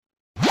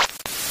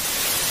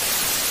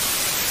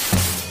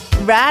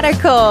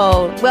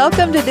Radical!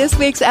 Welcome to this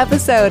week's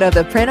episode of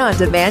the Print on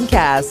Demand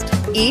Cast.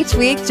 Each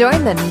week,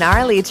 join the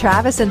gnarly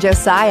Travis and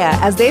Josiah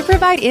as they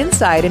provide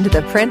insight into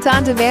the print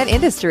on demand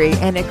industry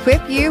and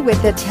equip you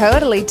with the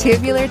totally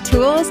tubular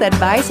tools,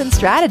 advice, and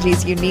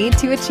strategies you need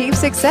to achieve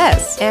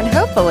success and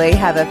hopefully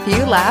have a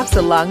few laughs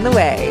along the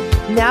way.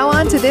 Now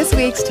on to this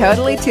week's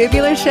Totally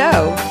Tubular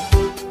show.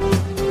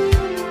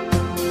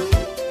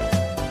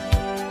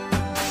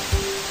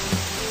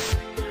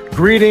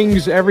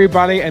 Greetings,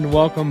 everybody, and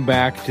welcome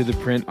back to the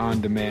Print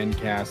on Demand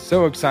Cast.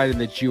 So excited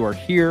that you are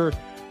here.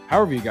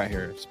 However you got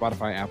here,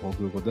 Spotify, Apple,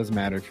 Google, doesn't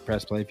matter if you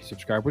press play, if you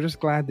subscribe. We're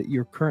just glad that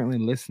you're currently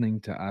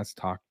listening to us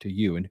talk to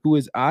you. And who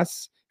is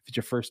us? If it's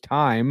your first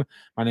time,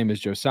 my name is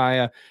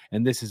Josiah,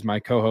 and this is my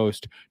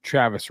co-host,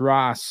 Travis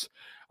Ross,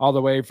 all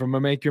the way from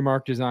a Make Your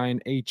Mark Design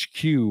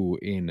HQ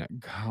in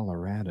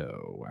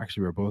Colorado.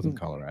 Actually, we're both in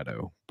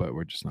Colorado, but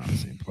we're just not in the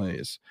same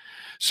place.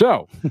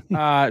 So,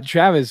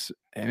 Travis,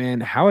 man,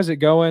 how is it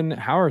going?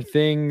 How are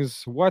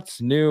things?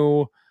 What's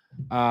new?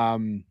 How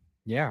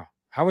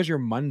was your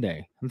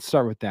Monday? Let's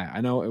start with that.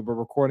 I know we're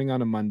recording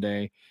on a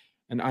Monday,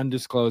 an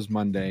undisclosed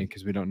Monday,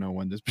 because we don't know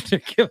when this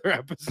particular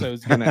episode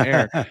is going to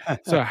air.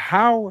 So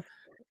how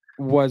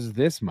was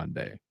this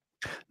Monday?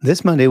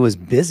 This Monday was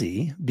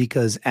busy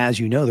because, as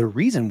you know, the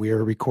reason we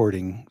are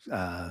recording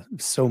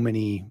so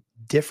many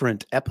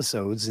different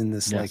episodes in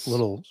this like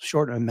little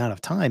short amount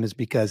of time is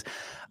because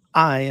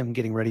I am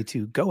getting ready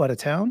to go out of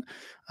town.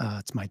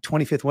 It's my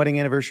 25th wedding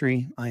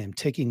anniversary. I am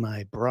taking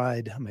my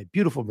bride, my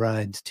beautiful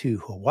bride, to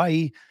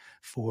Hawaii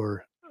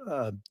for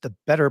the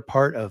better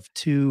part of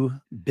 2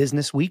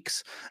 business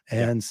weeks.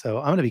 And so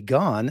I'm going to be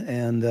gone.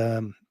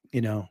 And,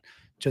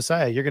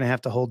 Josiah, you're going to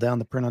have to hold down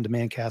the Print on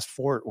Demand Cast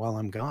fort while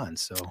I'm gone.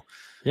 So,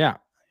 yeah.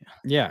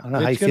 I don't know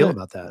how you feel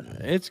about that.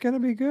 It's going to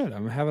be good.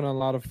 I'm having a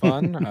lot of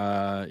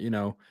fun.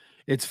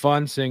 It's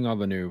fun seeing all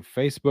the new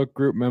Facebook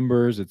group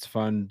members. It's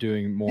fun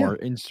doing more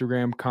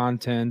Instagram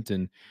content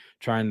and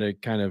trying to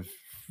kind of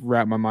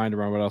wrap my mind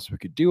around what else we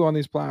could do on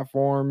these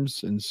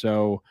platforms. And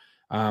so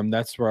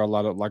that's where a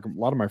lot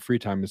of my free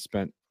time is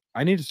spent.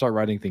 I need to start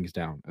writing things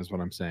down, is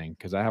what I'm saying,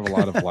 because I have a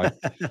lot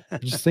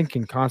of just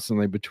thinking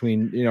constantly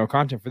between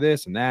content for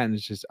this and that, and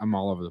it's just I'm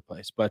all over the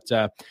place. But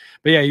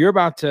yeah, you're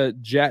about to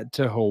jet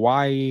to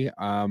Hawaii,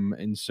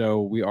 and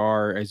so we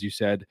are, as you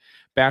said,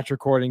 batch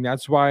recording.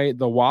 That's why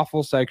the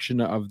waffle section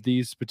of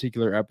these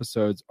particular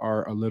episodes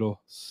are a little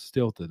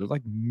stilted. They're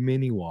like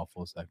mini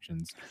waffle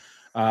sections.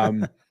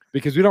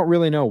 Because we don't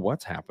really know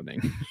what's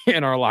happening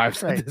in our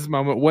lives at this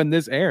moment when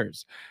this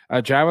airs.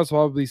 Travis will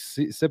probably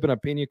sipping a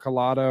pina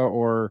colada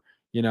or,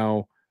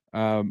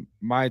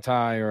 Mai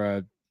Tai or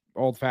a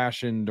old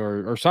fashioned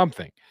or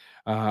something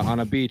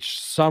on a beach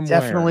somewhere.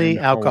 Definitely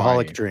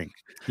alcoholic drink.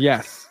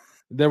 Yes,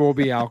 there will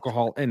be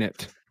alcohol in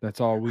it. That's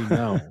all we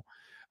know.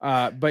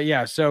 But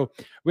yeah, so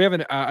we have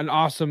an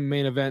awesome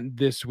main event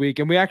this week,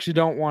 and we actually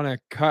don't want to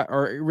cut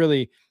or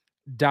really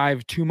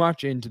dive too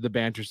much into the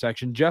banter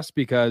section just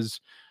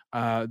because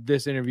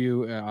this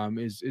interview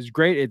is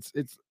great.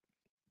 It's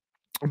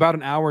about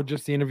an hour,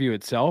 just the interview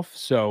itself.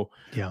 So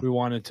we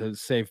wanted to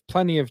save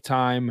plenty of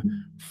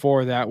time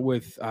for that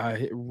with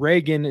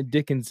Reagan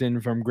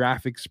Dickinson from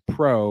Graphics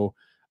Pro.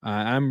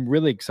 I'm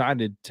really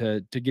excited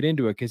to get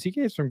into it because he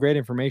gave some great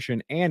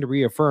information and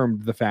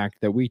reaffirmed the fact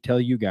that we tell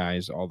you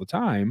guys all the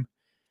time,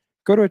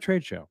 go to a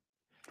trade show.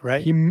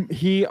 Right.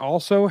 He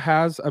also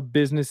has a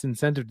business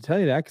incentive to tell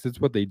you that because it's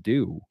what they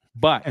do,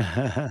 but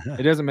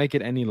it doesn't make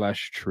it any less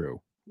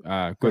true.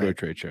 Go to a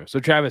trade show. So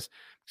Travis,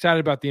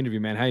 excited about the interview,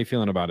 man. How you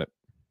feeling about it?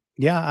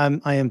 Yeah,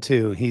 I am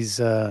too. He's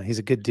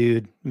a good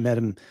dude. Met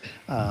him,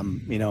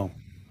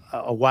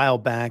 a while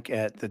back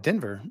at the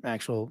Denver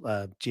actual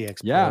GX.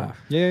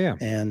 Yeah.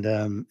 And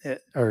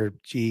or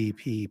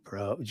GP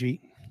Pro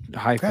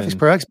hyphen Graphics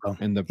Pro Expo.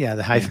 And the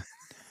the hyphen.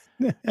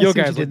 You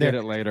guys will get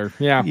it later.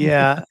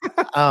 Yeah.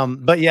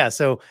 But yeah,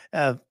 so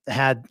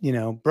had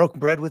broke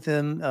bread with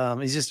him.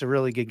 He's just a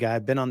really good guy.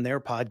 Been on their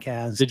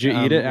podcast. Did you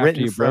eat it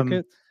after you broke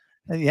it?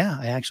 Yeah,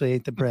 I actually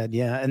ate the bread.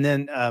 Yeah, and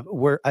then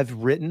I've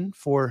written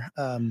for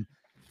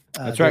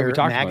that's right. We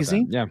talked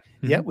magazine. About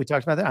that. Yeah, yeah, we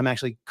talked about that. I'm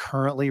actually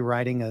currently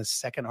writing a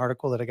second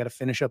article that I got to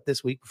finish up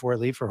this week before I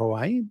leave for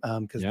Hawaii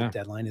because the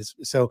deadline is.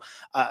 So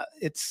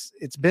it's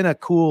been a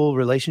cool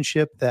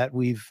relationship that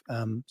we've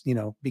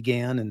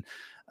began and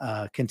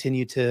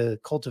continue to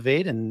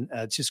cultivate, and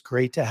it's just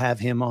great to have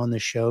him on the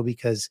show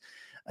because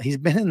he's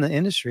been in the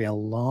industry a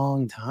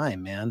long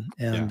time, man,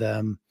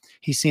 and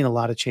he's seen a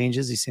lot of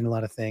changes. He's seen a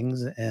lot of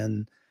things,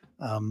 and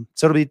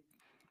so it'll be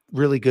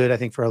really good, I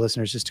think, for our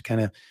listeners just to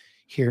kind of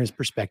hear his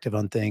perspective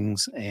on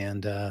things.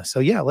 And so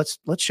yeah, let's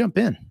jump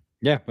in.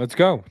 Yeah, let's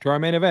go to our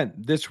main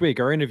event this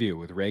week. Our interview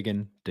with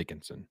Reagan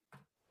Dickinson.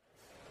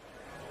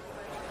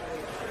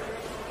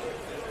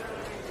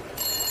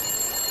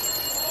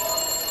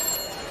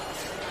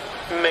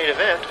 Main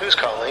event. Who's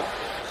calling?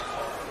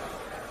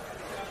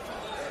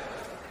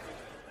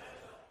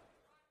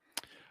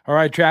 All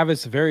right,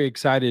 Travis, very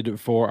excited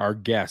for our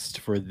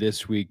guest for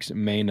this week's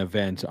main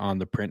event on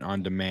the Print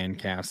on Demand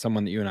Cast.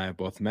 Someone that you and I have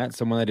both met,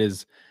 someone that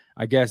is,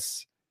 I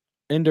guess,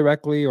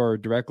 indirectly or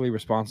directly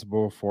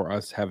responsible for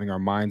us having our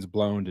minds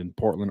blown in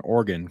Portland,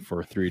 Oregon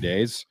for 3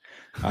 days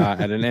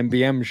at an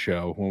MBM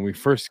show when we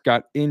first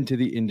got into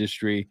the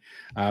industry.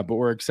 But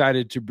we're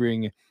excited to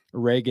bring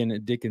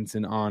Reagan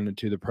Dickinson on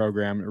to the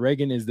program.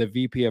 Reagan is the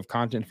VP of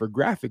Content for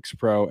Graphics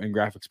Pro and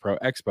Graphics Pro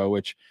Expo,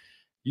 which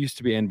used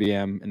to be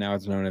NBM, and now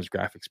it's known as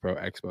Graphics Pro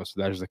Expo.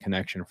 So there's a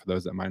connection for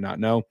those that might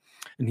not know.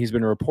 And he's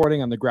been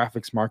reporting on the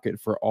graphics market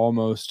for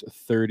almost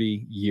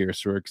 30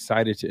 years. So we're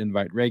excited to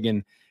invite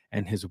Reagan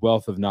and his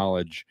wealth of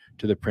knowledge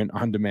to the Print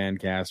on Demand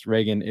cast.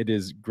 Reagan, it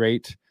is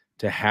great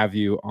to have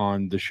you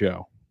on the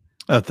show.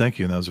 Thank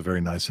you. And that was a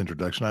very nice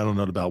introduction. I don't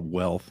know about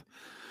wealth,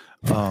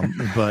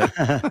 but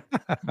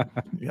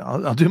yeah,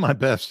 I'll do my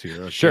best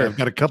here. Okay? Sure. I've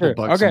got a couple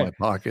bucks in my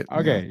pocket.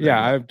 Okay. Yeah.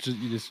 I'm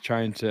just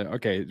trying to,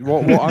 okay.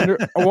 We'll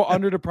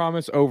under to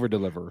promise, over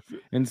deliver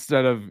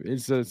instead of,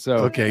 so.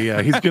 Okay.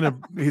 Yeah. He's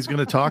going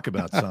to talk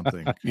about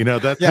something,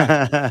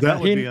 that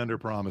would be under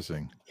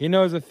promising. He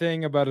knows a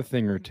thing about a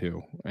thing or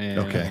two,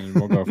 and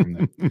we'll go from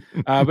there.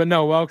 But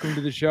no, welcome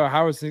to the show.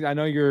 How is things? I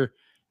know you're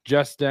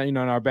just, in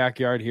our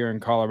backyard here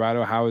in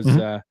Colorado.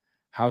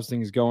 How's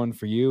things going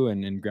for you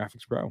and in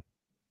Graphics Pro?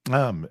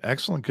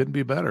 Excellent. Couldn't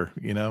be better.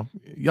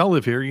 Y'all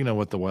live here. You know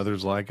what the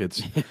weather's like.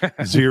 It's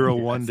 0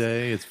 one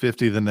day, it's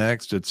 50 the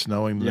next, it's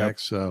snowing the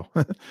next. So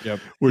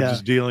we're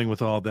just dealing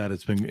with all that.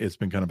 It's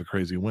been kind of a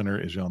crazy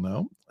winter, as y'all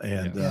know.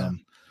 And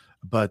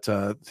but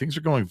things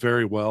are going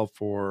very well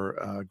for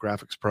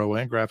Graphics Pro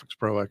and Graphics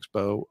Pro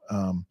Expo.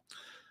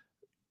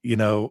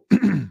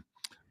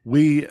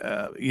 We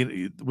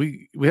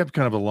have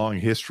kind of a long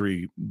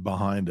history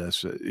behind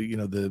us.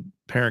 The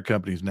parent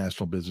company's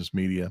National Business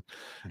Media,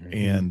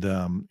 and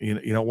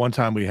one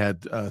time we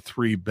had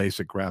 3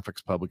 basic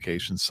graphics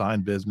publications: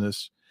 Sign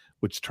Business,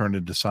 which turned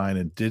into Sign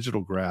and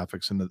Digital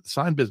Graphics, and the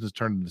Sign Business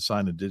turned into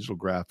Sign and Digital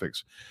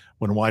Graphics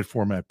when wide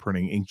format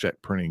printing,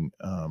 inkjet printing,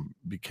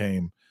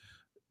 became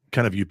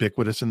kind of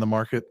ubiquitous in the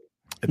market.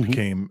 It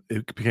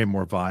became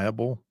more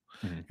viable,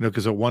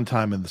 because at one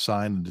time in the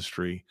sign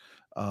industry,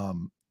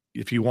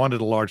 if you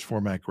wanted a large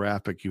format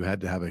graphic, you had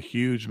to have a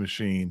huge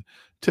machine.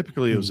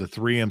 Typically, it was a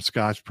 3M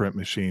Scotch print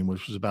machine,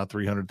 which was about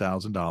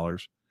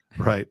 $300,000,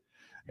 right?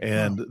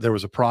 And there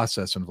was a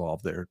process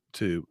involved there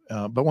too.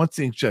 But once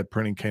the inkjet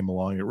printing came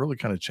along, it really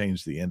kind of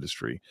changed the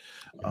industry.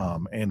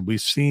 And we've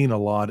seen a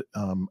lot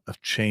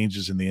of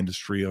changes in the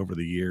industry over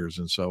the years.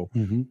 And so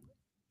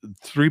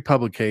 3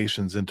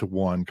 publications into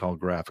one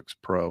called Graphics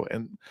Pro.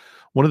 And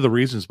one of the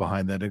reasons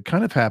behind that, it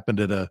kind of happened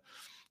at a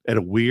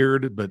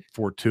weird but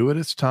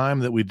fortuitous time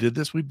that we did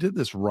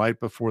this right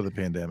before the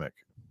pandemic.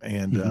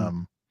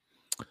 And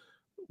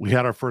we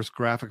had our first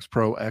Graphics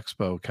Pro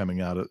Expo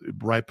coming out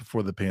right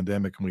before the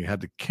pandemic, and we had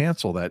to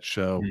cancel that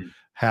show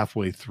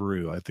halfway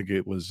through. I think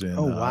it was in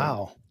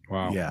wow.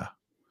 Yeah.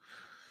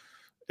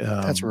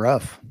 That's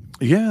rough.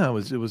 Yeah,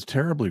 it was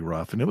terribly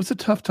rough, and it was a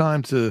tough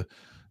time to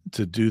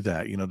do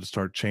that, to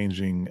start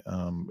changing,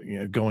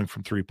 going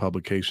from 3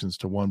 publications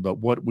to 1. But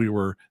what we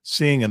were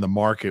seeing in the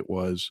market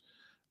was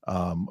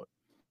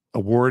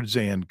awards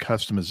and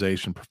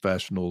customization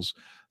professionals,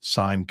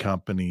 sign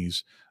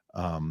companies,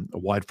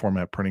 wide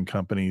format printing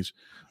companies,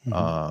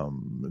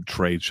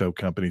 trade show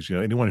companies,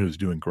 anyone who's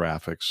doing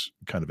graphics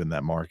kind of in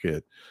that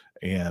market,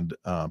 and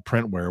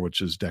printwear,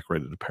 which is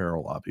decorated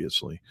apparel,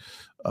 obviously.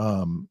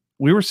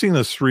 We were seeing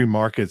those 3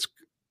 markets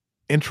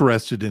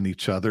interested in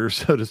each other,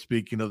 so to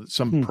speak.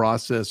 Some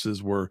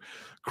processes were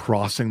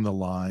crossing the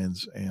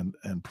lines and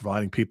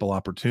providing people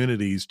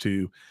opportunities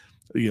to,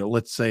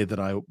 let's say that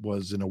I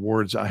was in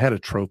awards. I had a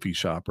trophy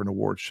shop or an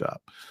award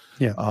shop.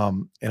 Yeah.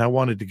 And I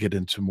wanted to get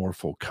into more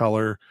full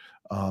color.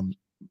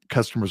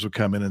 Customers would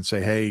come in and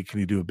say, "Hey, can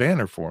you do a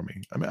banner for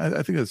me?" I mean,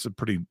 I think that's a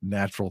pretty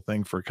natural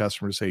thing for a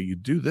customer to say, "You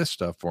do this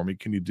stuff for me.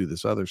 Can you do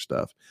this other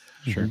stuff?"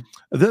 Sure.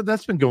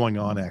 That's been going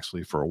on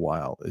actually for a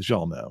while, as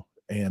y'all know.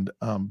 And,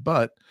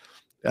 but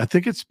I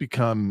think it's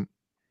become,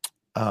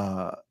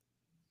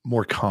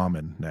 more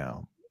common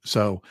now.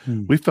 So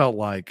we felt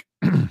like,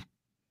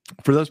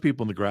 for those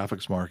people in the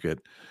graphics market,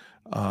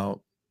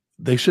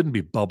 they shouldn't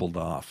be bubbled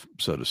off,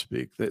 so to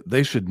speak.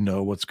 They should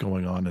know what's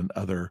going on in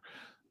other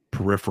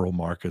peripheral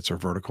markets or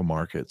vertical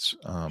markets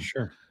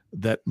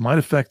that might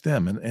affect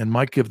them and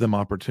might give them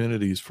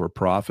opportunities for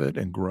profit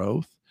and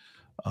growth.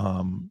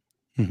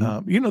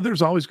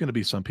 There's always going to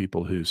be some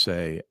people who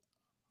say,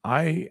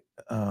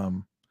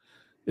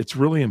 it's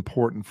really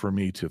important for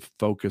me to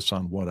focus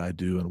on what I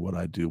do and what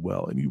I do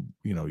well. And you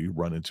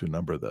run into a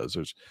number of those.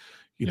 There's,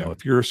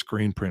 if you're a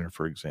screen printer,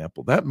 for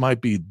example,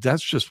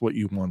 that's just what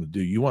you want to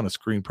do. You want to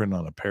screen print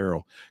on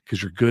apparel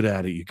because you're good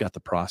at it. You got the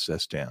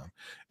process down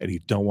and you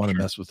don't want to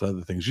mess with other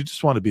things. You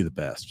just want to be the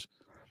best.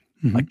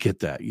 I get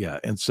that. Yeah.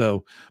 And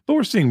so, but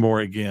we're seeing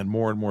more and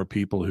more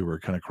people who are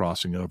kind of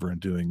crossing over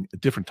and doing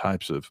different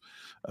types of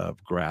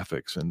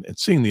graphics and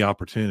seeing the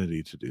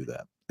opportunity to do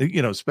that,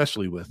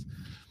 especially with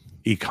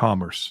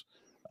e-commerce,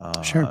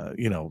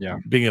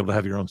 being able to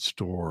have your own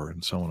store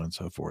and so on and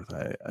so forth.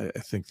 I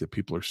think that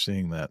people are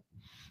seeing that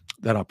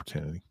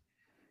opportunity.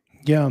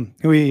 Yeah.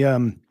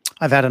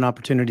 I've had an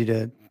opportunity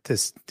to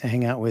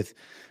hang out with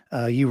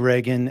you,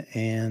 Reagan,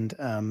 and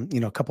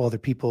a couple other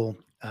people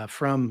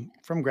from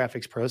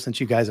Graphics Pro, since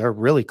you guys are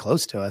really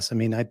close to us. I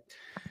mean, I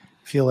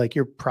feel like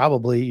you're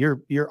probably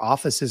your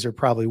offices are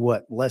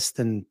probably less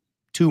than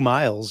 2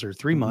 miles or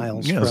 3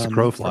 miles. Yeah, from, the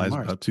crow flies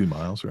about 2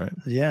 miles, right?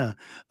 Yeah.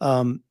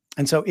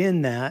 And so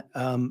in that,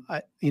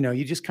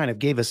 you just kind of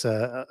gave us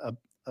a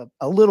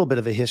little bit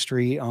of a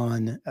history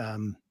on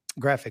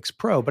Graphics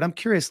Pro, but I'm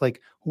curious,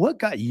 like, what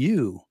got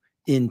you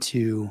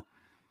into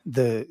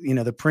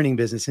the printing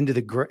business, and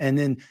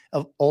then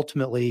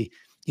ultimately,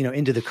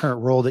 into the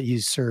current role that you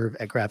serve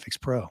at Graphics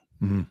Pro?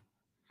 Mm-hmm.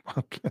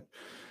 Okay.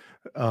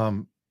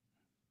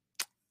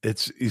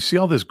 You see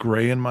all this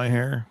gray in my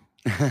hair?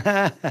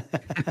 I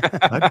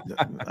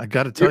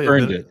got to tell you,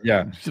 earned it.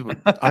 Yeah.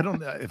 I don't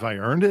know if I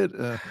earned it.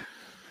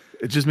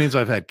 It just means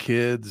I've had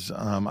kids.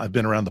 I've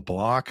been around the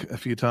block a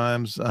few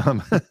times.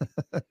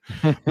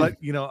 But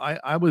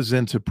I was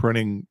into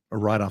printing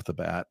right off the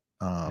bat,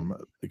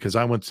 because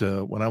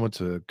when I went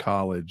to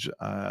college,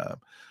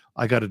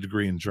 I got a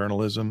degree in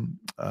journalism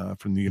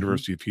from the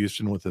University of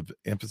Houston with an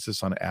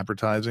emphasis on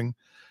advertising,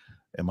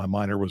 and my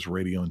minor was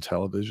radio and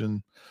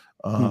television.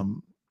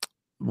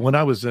 When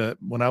I was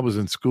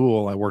in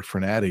school, I worked for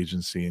an ad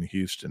agency in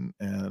Houston,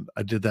 and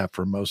I did that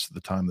for most of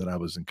the time that I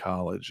was in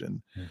college.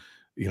 And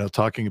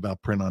talking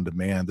about print on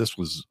demand, this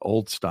was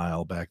old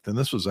style back then.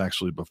 This was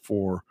actually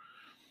before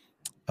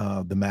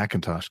the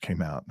Macintosh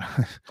came out.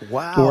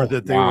 Wow. Or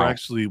that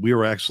we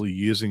were actually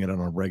using it on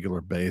a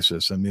regular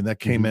basis. I mean, that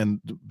came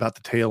in about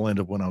the tail end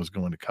of when I was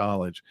going to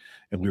college,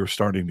 and we were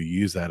starting to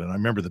use that. And I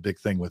remember the big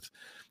thing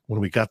when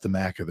we got the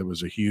Mac, there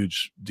was a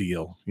huge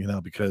deal,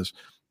 because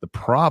the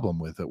problem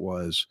with it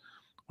was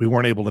we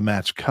weren't able to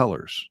match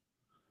colors.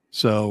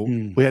 So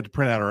we had to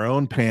print out our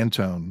own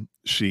Pantone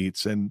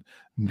sheets and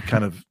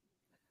kind of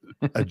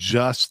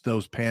adjust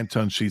those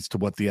Pantone sheets to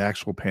what the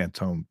actual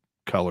Pantone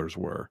colors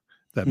were.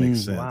 That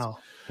makes sense.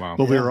 Wow.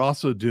 But we were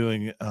also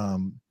doing,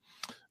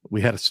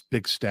 we had a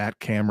big stat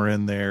camera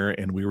in there,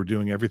 and we were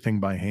doing everything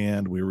by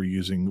hand. We were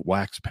using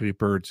wax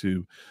paper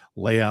to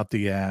lay out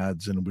the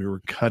ads, and we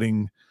were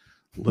cutting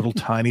little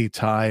tiny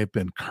type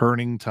and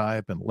kerning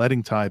type and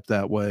leading type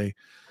that way.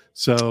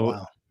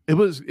 So it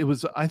was,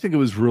 I think it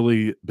was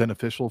really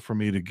beneficial for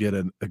me to get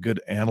a good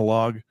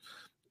analog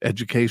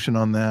education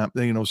on that,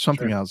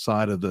 something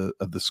outside of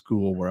the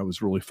school, where I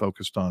was really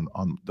focused on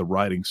the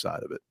writing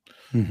side of it,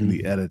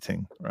 the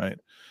editing, right?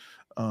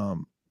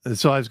 And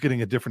so I was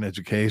getting a different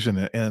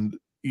education, and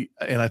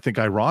I think,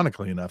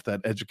 ironically enough,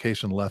 that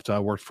education left. I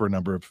worked for a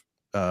number of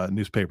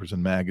newspapers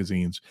and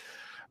magazines,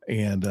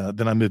 and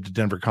then I moved to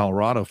Denver,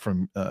 Colorado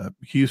from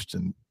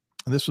Houston,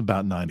 and this was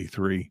about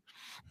 93.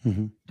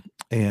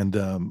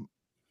 And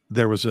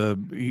there was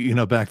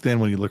back then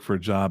when you look for a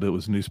job, it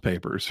was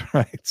newspapers,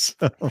 right?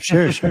 So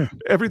Sure.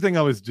 Everything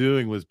I was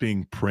doing was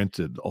being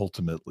printed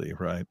ultimately,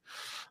 right?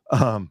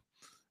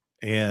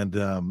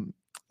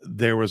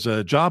 There was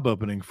a job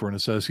opening for an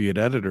associate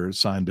editor at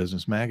Sign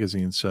Business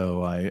Magazine.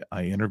 So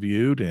I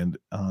interviewed, and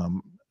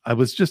I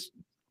was just,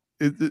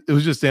 it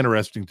was just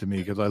interesting to me,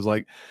 because I was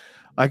like,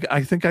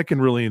 I think I can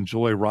really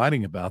enjoy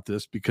writing about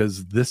this,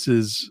 because this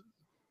is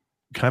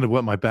kind of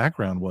what my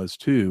background was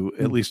too,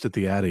 at least at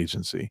the ad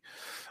agency.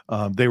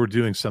 They were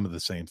doing some of the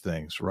same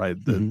things, right?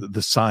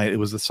 The sign, it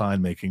was the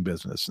sign making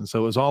business. And so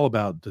it was all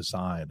about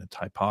design and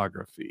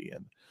typography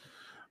and,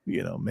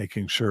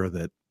 making sure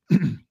that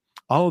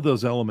all of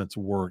those elements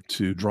work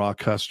to draw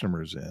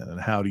customers in. And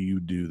how do you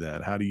do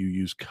that? How do you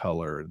use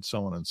color, and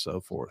so on and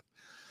so forth?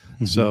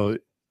 So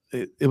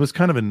it was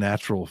kind of a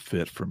natural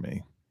fit for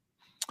me.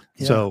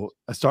 Yeah. So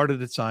I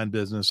started at Sign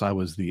Business. I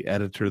was the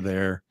editor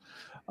there.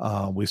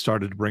 We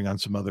started to bring on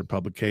some other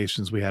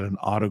publications. We had an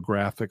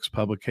autographics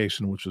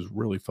publication, which was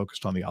really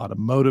focused on the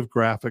automotive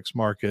graphics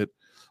market,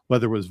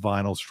 whether it was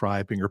vinyl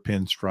striping or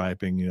pin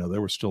striping.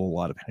 There was still a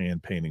lot of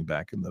hand painting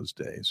back in those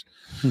days.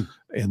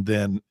 And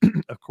then,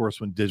 of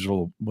course, when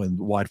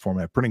wide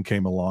format printing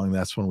came along,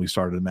 that's when we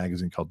started a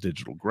magazine called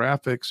Digital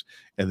Graphics.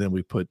 And then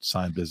we put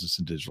Sign Business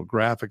and Digital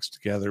Graphics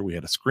together. We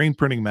had a screen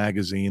printing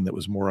magazine that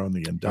was more on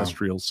the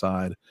industrial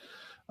side,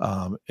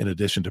 in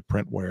addition to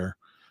printwear.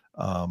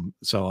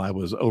 So I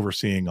was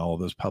overseeing all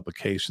of those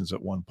publications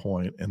at one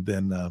point, and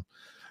then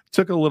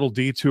took a little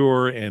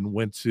detour and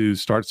went to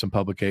start some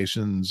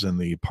publications in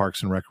the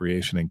parks and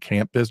recreation and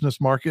camp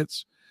business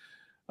markets.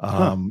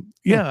 And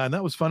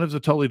that was fun. It was a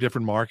totally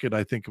different market.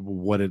 I think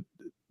what it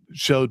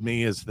showed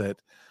me is that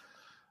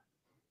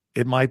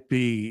it might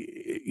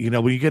be,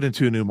 when you get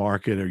into a new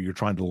market or you're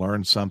trying to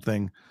learn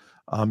something,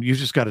 you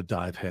just got to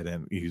dive head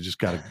in. You just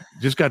got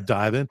to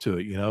dive into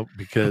it,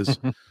 because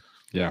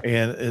yeah.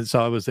 And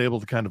so I was able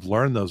to kind of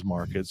learn those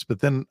markets. But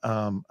then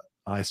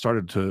I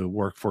started to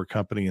work for a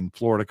company in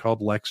Florida called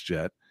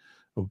LexJet,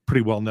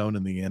 pretty well known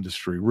in the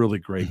industry, really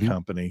great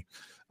company.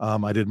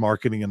 I did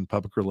marketing and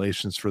public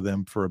relations for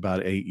them for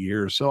about 8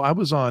 years. So I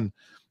was on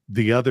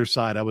the other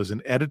side. I was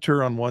an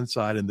editor on one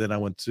side, and then I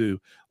went to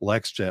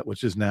LexJet,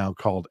 which is now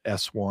called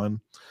S1.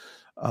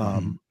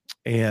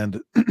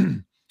 And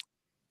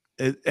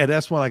at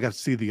S1, I got to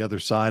see the other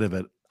side of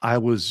it. I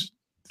was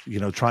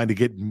trying to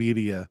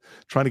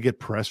get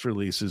press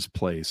releases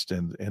placed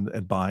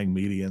and buying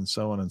media and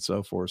so on and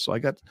so forth. So I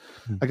got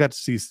to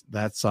see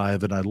that side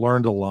of it. I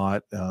learned a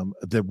lot.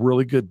 They're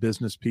really good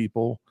business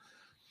people,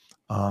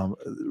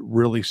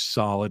 really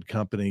solid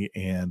company.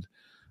 And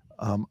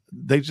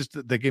they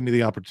gave me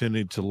the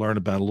opportunity to learn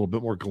about a little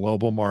bit more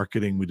global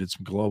marketing. We did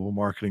some global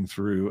marketing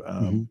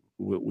through,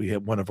 we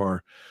had one of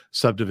our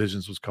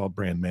subdivisions was called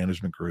Brand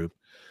Management Group.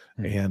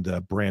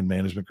 And Brand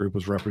Management Group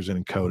was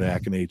representing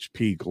Kodak and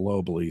HP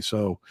globally.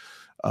 So,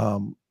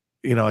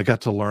 I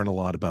got to learn a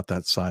lot about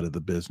that side of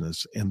the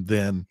business. And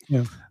then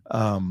in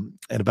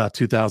about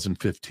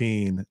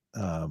 2015,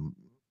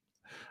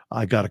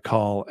 I got a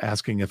call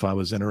asking if I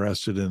was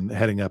interested in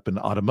heading up an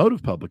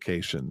automotive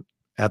publication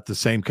at the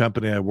same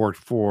company I worked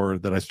for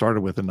that I started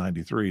with in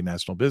 93,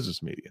 National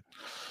Business Media.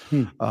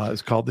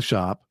 It's called The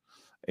Shop.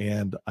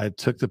 And I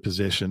took the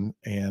position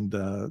and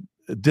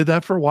did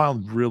that for a while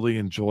and really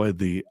enjoyed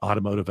the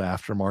automotive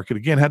aftermarket.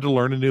 Again, had to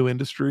learn a new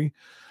industry.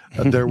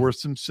 There were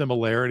some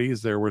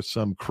similarities. There was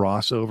some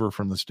crossover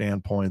from the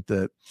standpoint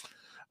that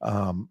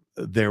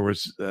there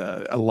was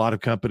a lot of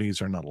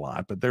companies, or not a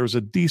lot, but there was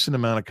a decent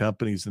amount of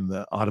companies in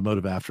the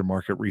automotive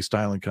aftermarket,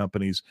 restyling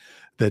companies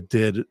that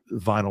did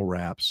vinyl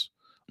wraps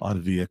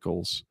on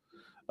vehicles.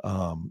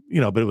 But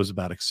it was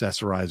about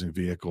accessorizing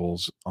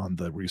vehicles on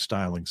the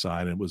restyling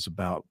side. And it was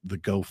about the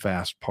go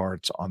fast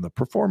parts on the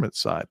performance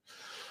side.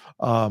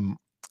 And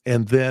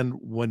then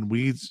when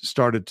we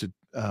started to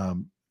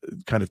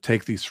kind of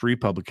take these three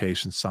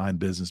publications, Sign,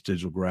 Business,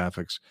 Digital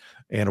Graphics,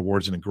 and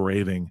Awards and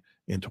Engraving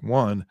into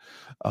one,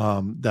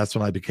 that's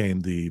when I became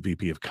the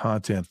VP of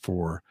content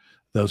for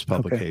those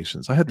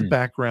publications. I had the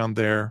background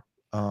there,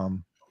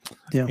 and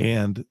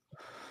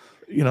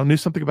knew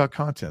something about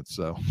content.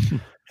 So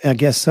I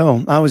guess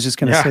so. I was just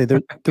going to say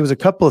there was a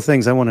couple of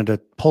things I wanted to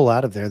pull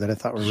out of there that I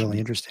thought were really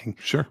interesting.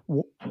 Sure.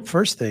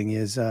 First thing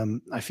is,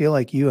 I feel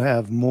like you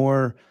have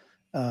more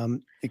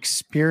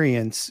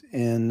experience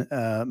in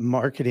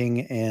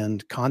marketing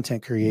and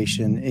content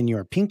creation in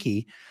your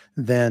pinky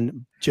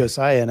than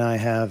Josiah and I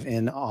have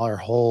in our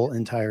whole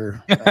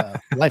entire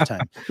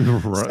lifetime.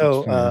 Right.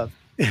 So,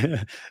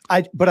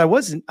 I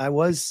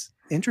was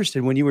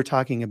interested when you were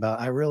talking about,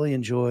 I really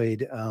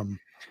enjoyed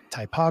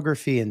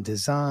typography and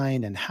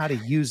design and how to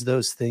use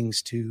those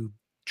things to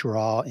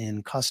draw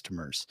in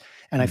customers.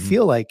 And I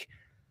feel like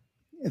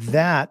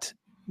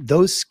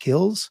those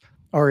skills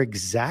are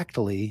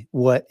exactly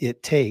what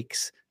it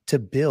takes to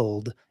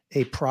build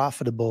a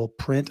profitable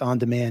print on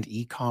demand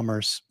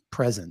e-commerce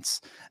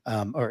presence,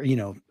 or,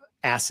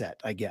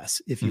 asset, I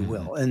guess, if you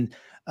will. And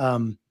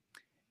I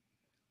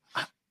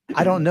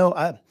don't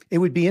know. It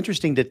would be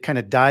interesting to kind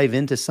of dive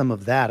into some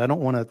of that. I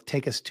don't want to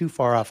take us too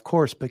far off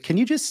course, but can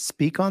you just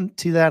speak on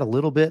to that a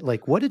little bit?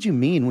 Like, what did you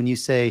mean when you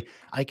say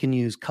I can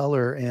use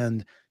color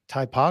and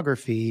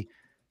typography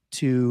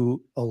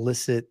to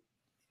elicit,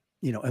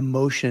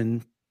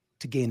 emotion,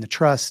 to gain the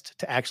trust,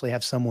 to actually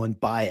have someone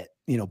buy it,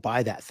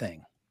 buy that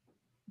thing?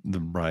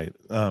 Right.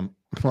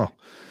 Well,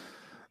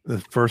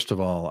 first of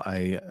all,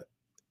 I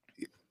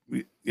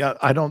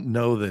don't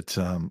know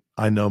that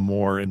I know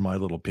more in my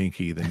little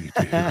pinky than you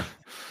do.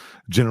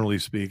 Generally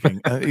speaking,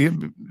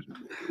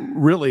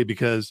 really,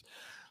 because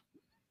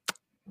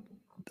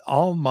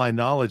all my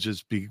knowledge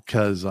is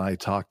because I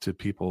talk to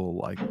people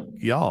like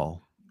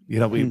y'all.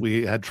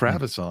 We had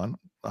Travis on,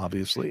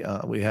 obviously.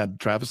 We had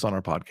Travis on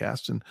our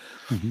podcast, and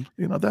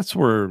that's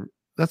where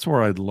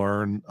I'd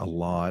learn a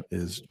lot,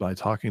 is by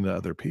talking to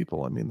other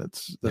people. I mean,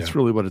 that's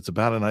really what it's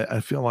about, and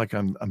I feel like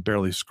I'm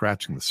barely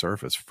scratching the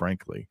surface,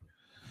 frankly,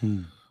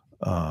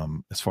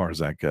 as far as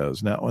that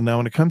goes. Now, when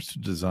it comes to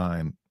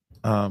design.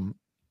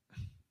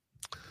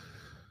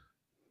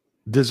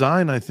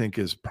 Design, I think,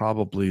 is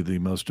probably the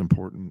most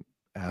important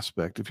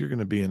aspect. If you're going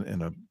to be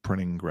in a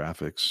printing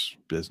graphics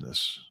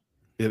business,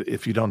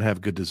 if you don't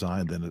have good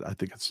design, then I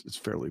think it's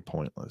fairly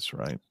pointless,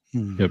 right?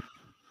 Yep.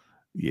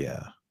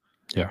 Yeah.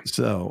 Yeah.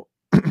 So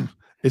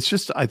it's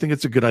just, I think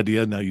it's a good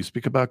idea. Now, you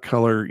speak about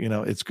color,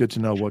 it's good to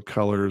know what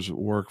colors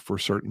work for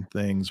certain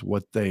things,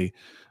 what they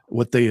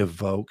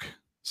evoke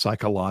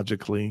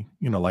psychologically,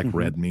 like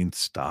red means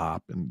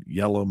stop and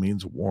yellow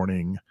means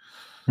warning.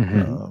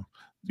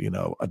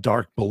 A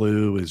dark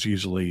blue is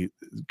usually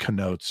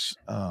connotes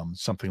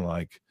something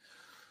like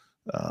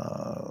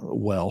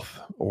wealth,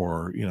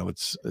 or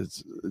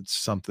it's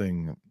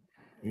something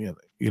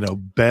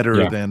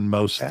better than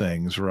most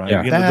things, right?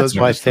 Yeah. That's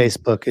why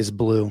Facebook is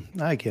blue.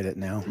 I get it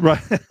now,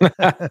 right?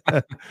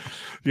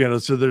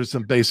 So there's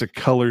some basic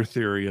color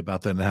theory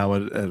about that and how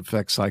it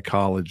affects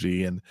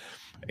psychology, and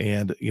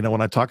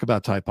when I talk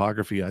about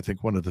typography, I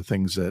think one of the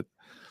things that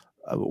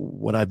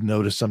what I've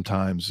noticed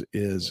sometimes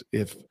is,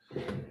 if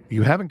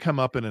you haven't come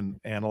up in an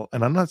and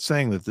I'm not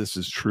saying that this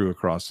is true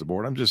across the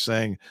board. I'm just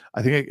saying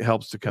I think it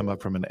helps to come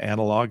up from an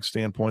analog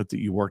standpoint, that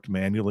you worked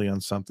manually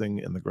on something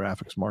in the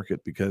graphics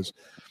market, because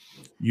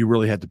you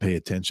really had to pay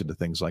attention to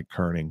things like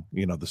kerning,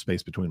 the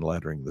space between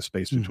lettering, the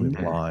space between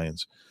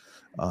lines,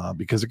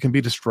 because it can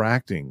be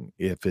distracting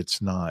if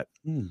it's not,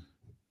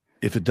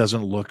 if it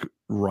doesn't look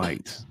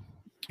right.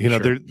 You know,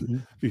 Sure.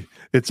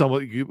 it's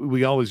almost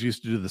we always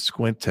used to do the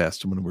squint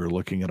test when we were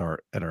looking at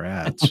our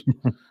ads.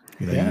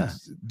 You know, Yeah.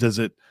 does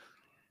it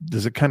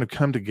kind of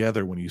come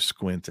together when you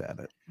squint at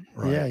it?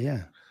 Right.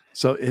 Yeah.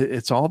 So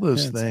it's all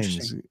those Yeah, it's things.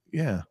 interesting.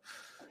 Yeah.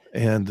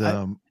 And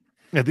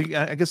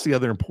I guess the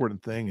other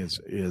important thing is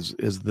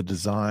the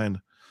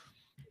design.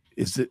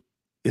 Is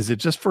it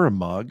just for a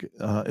mug?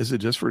 Is it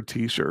just for a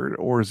t-shirt,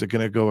 or is it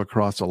going to go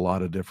across a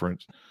lot of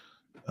different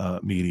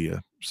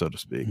media, so to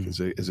speak? Is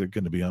it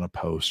going to be on a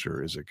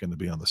poster? Is it going to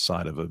be on the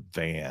side of a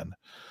van?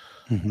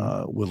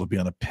 Will it be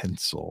on a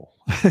pencil?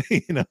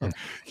 You know,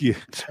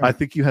 I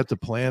think you have to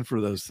plan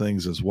for those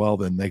things as well,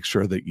 then make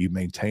sure that you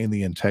maintain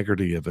the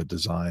integrity of a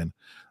design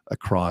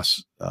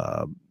across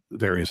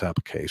various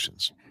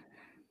applications.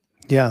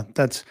 Yeah,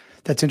 that's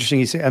interesting.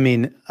 You say, I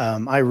mean,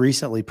 I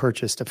recently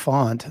purchased a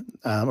font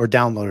or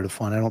downloaded a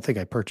font. I don't think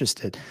I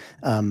purchased it.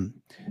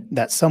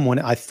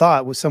 That I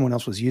thought someone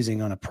else was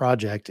using on a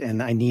project,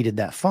 and I needed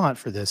that font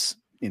for this,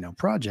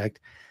 project.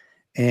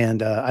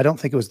 And I don't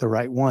think it was the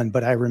right one,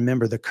 but I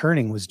remember the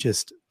kerning was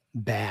just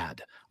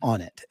bad on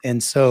it.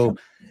 And so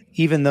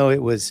even though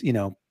it was,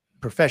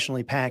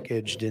 professionally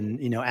packaged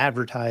and,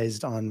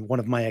 advertised on one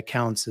of my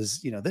accounts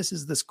as, this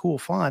is this cool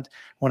font,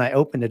 when I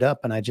opened it up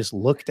and I just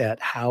looked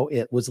at how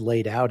it was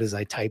laid out as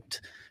I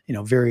typed,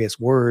 various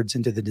words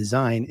into the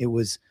design,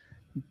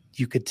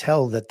 you could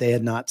tell that they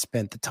had not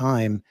spent the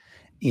time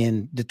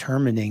in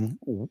determining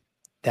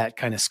that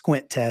kind of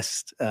squint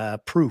test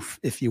proof,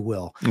 if you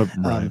will.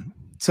 Right.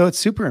 So it's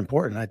super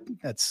important.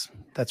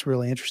 That's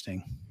really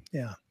interesting.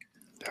 Yeah.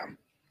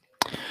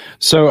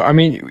 So, I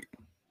mean,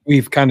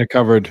 we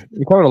covered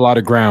a lot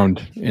of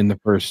ground in the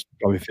first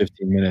probably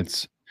 15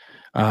 minutes.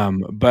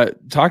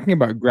 But talking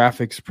about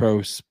Graphics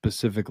Pro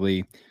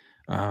specifically,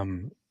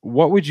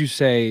 what would you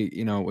say,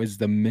 is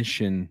the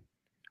mission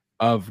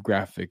of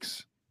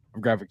Graphics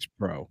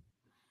Pro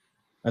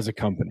as a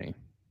company?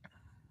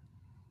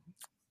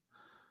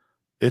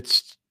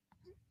 It's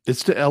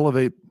to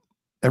elevate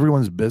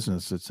everyone's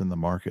business that's in the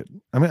market.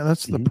 I mean,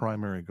 that's the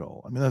primary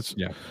goal. I mean,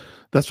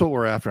 that's what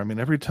we're after. I mean,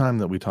 every time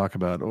that we talk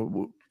about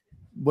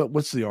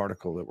what's the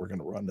article that we're going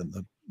to run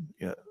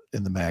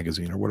in the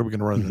magazine, or what are we going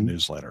to run in the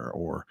newsletter,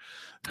 or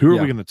who are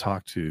we going to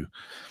talk to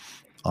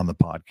on the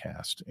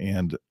podcast?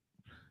 And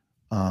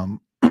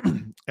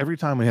every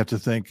time we have to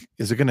think,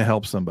 is it going to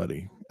help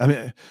somebody? I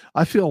mean,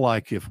 I feel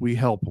like if we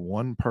help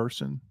one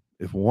person,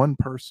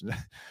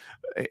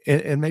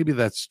 and maybe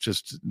that's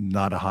just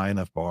not a high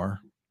enough bar,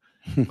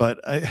 but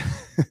I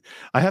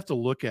have to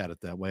look at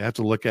it that way. I have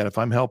to look at, if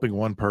I'm helping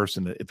one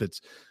person, if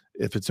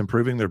it's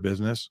improving their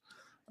business,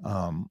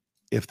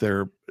 if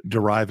they're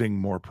deriving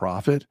more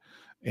profit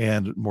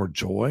and more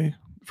joy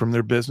from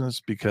their business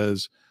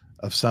because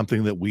of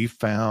something that we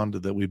found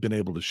that we've been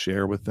able to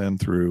share with them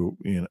through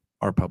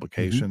our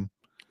publication,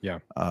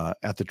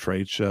 at the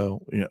trade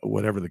show,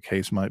 whatever the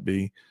case might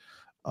be.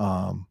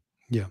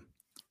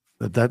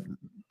 That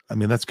I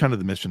mean, that's kind of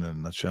the mission in a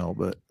nutshell.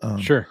 But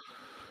sure.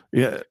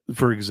 Yeah.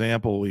 For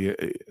example,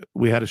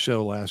 we had a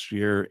show last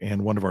year,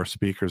 and one of our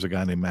speakers, a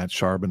guy named Matt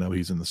Charbonneau,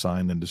 he's in the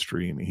sign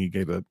industry, and he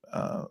gave a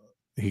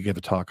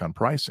talk on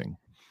pricing.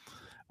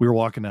 We were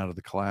walking out of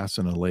the class,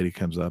 and a lady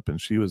comes up, and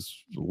she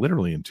was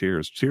literally in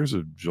tears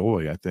of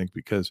joy, I think,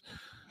 because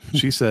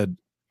she said,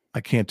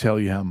 "I can't tell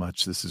you how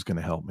much this is going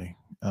to help me.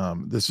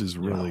 This is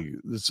really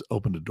this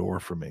opened a door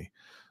for me."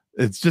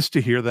 It's just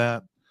to hear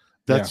that.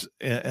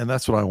 And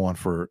that's what I want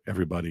for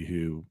everybody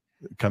who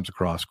comes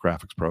across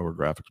Graphics Pro or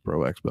Graphics Pro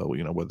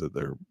Expo, whether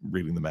they're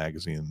reading the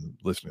magazine,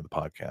 listening to the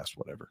podcast,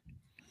 whatever.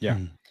 Yeah,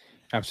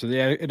 absolutely.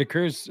 Yeah,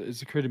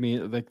 it's occurred to me,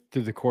 like,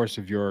 through the course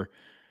of your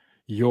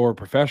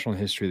professional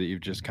history that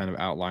you've just kind of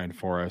outlined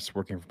for us,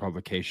 working for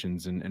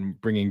publications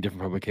and bringing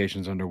different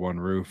publications under one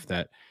roof,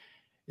 that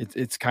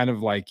it's kind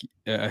of like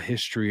a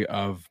history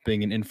of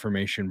being an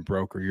information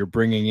broker. You're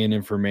bringing in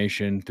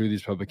information through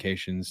these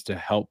publications to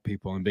help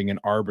people and being an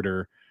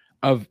arbiter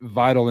of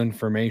vital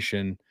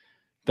information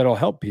that'll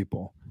help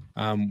people,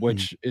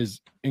 which is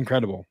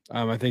incredible.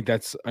 I think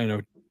that's,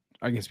 I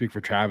can speak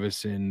for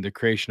Travis in the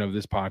creation of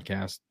this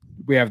podcast.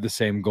 We have the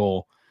same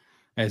goal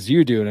as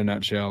you do in a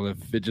nutshell.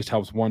 If it just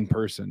helps one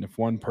person, if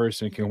one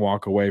person can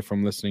walk away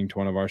from listening to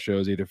one of our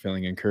shows, either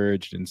feeling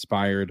encouraged,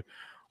 inspired,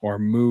 or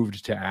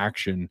moved to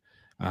action,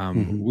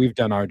 we've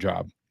done our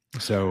job.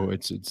 So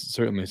it's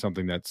certainly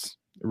something that's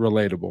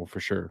relatable for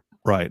sure.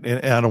 Right.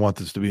 And I don't want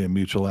this to be a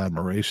mutual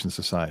admiration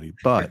society,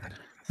 but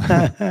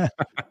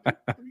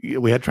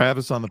we had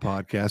Travis on the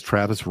podcast.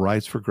 Travis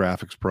writes for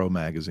Graphics Pro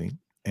magazine,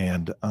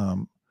 and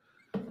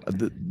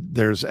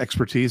there's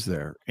expertise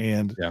there.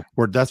 And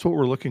that's what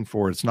we're looking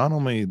for. It's not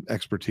only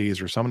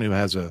expertise or someone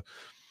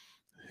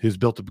who's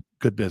built a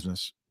good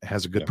business,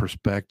 has a good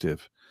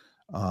perspective,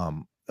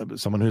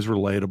 someone who's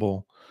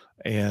relatable,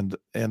 and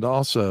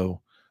also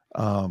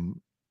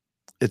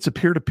it's a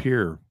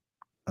peer-to-peer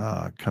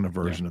kind of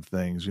version of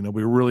things.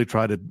 We really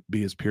try to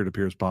be as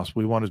peer-to-peer as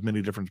possible. We want as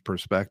many different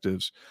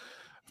perspectives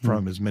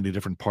from as many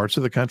different parts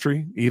of the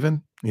country,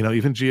 even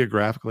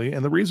geographically.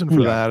 And the reason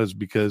for that is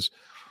because,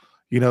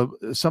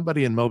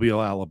 somebody in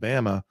Mobile,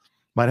 Alabama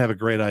might have a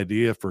great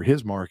idea for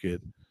his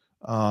market.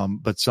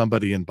 But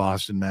somebody in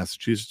Boston,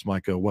 Massachusetts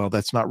might go, well,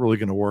 that's not really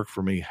going to work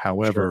for me.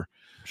 However,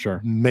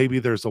 sure, maybe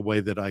there's a way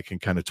that I can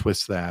kind of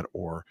twist that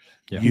or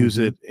use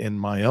it in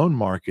my own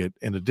market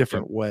in a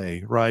different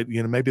way, right?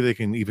 You know, maybe they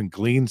can even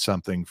glean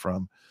something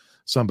from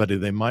somebody.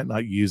 They might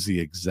not use the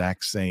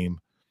exact same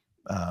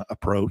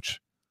approach.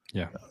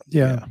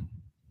 Yeah.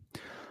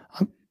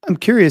 I'm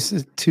curious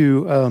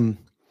to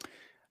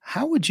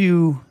how would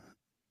you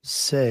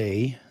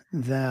say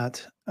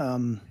that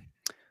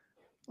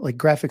like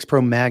Graphics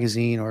Pro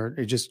magazine or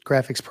just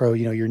Graphics Pro,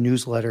 you know, your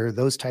newsletter,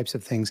 those types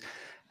of things.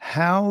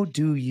 How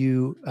do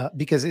you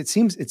because it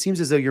seems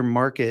as though your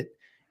market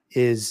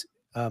is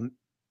at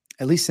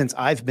least since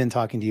I've been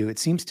talking to you, it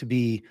seems to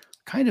be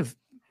kind of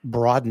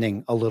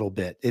broadening a little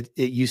bit. It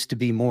used to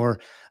be more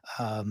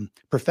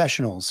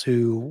professionals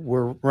who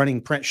were running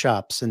print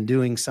shops and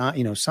doing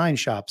sign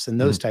shops and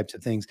those types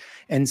of things.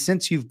 And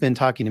since you've been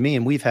talking to me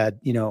and we've had,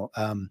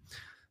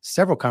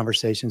 several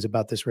conversations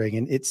about this,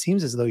 Reagan, it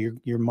seems as though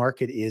your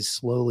market is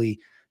slowly,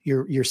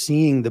 you're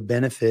seeing the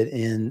benefit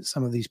in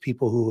some of these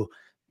people who,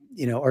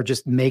 are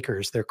just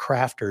makers, they're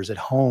crafters at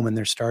home, and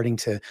they're starting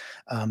to,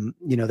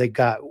 they've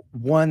got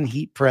one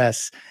heat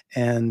press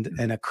and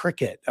a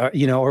Cricut,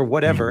 or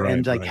whatever,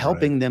 and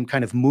helping them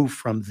kind of move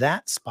from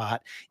that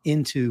spot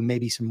into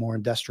maybe some more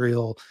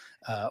industrial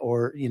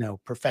or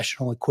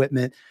professional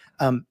equipment.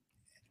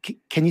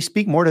 Can you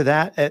speak more to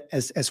that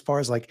as far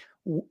as like,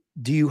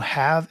 do you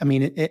have,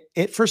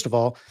 it first of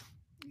all,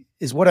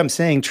 is what I'm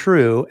saying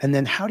true? And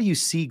then how do you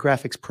see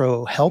Graphics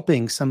Pro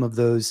helping some of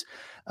those,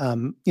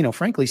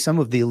 frankly, some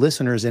of the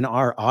listeners in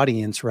our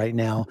audience right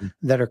now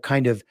that are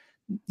kind of,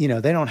 they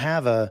don't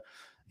have a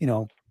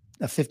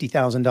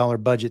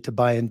 $50,000 budget to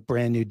buy a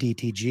brand new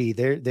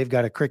DTG. They've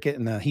got a Cricut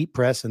and a heat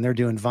press and they're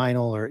doing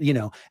vinyl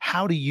or,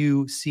 how do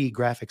you see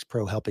Graphics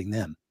Pro helping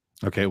them?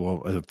 Okay.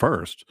 Well,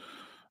 first,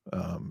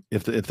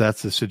 if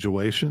that's the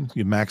situation,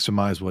 you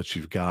maximize what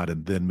you've got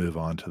and then move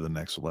on to the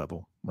next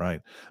level, right?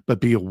 But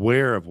be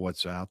aware of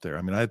what's out there.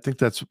 I think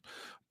that's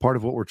part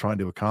of what we're trying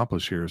to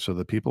accomplish here, so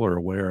that people are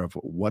aware of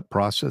what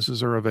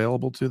processes are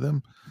available to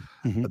them.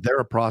 But there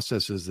are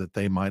processes that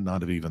they might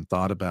not have even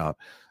thought about.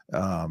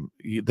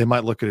 They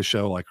might look at a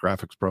show like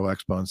Graphics Pro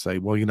Expo and say,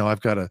 well,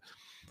 I've got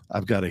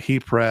a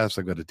heat press,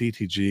 I've got a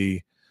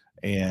DTG,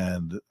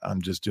 and I'm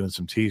just doing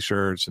some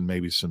t-shirts and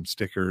maybe some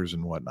stickers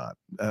and whatnot.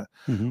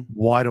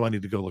 Why do I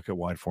need to go look at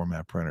wide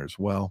format printers?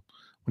 Well,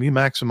 when you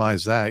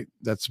maximize that,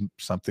 that's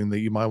something that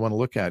you might want to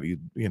look at.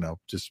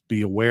 Just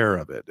be aware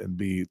of it and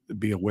be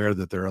aware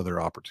that there are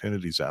other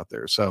opportunities out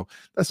there. So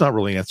that's not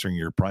really answering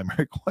your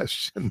primary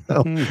question,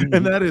 though.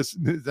 And that is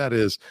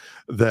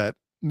that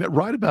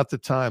right about the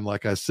time,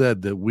 like I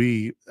said, that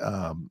we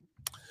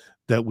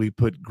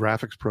put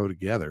Graphics Pro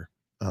together,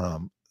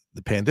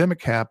 the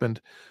pandemic happened.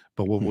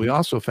 But what we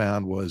also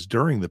found was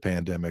during the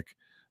pandemic,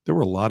 there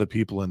were a lot of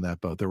people in that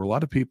boat. There were a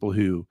lot of people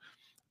who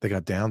they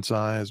got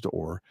downsized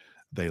or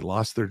they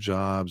lost their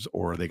jobs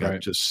or they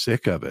got just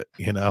sick of it,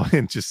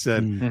 and just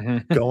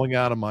said, going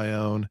out on my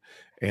own.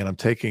 And I'm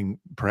taking,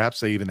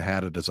 perhaps they even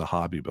had it as a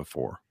hobby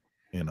before,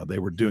 they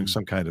were doing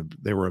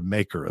they were a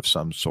maker of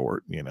some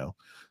sort,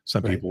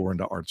 some people were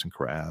into arts and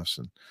crafts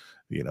and,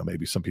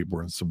 maybe some people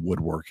were in some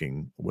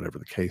woodworking, whatever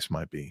the case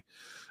might be.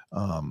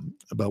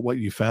 But what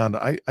you found,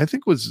 I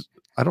think was,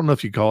 I don't know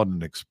if you call it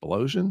an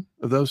explosion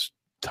of those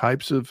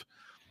types of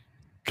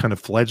kind of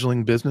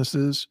fledgling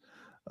businesses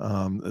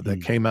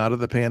that came out of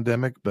the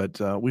pandemic. But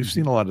we've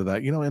seen a lot of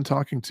that, in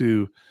talking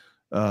to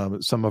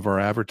some of our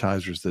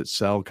advertisers that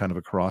sell kind of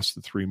across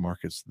the three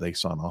markets. They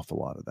saw an awful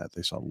lot of that.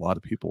 They saw a lot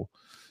of people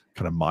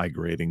kind of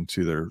migrating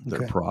to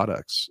their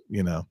products,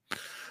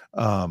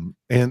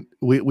 and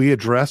we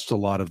addressed a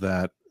lot of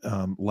that.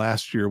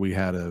 Last year we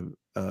had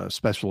a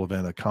special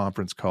event, a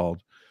conference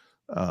called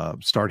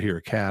Start Here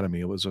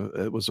Academy. It was a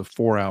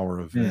 4-hour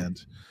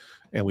event,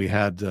 and we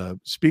had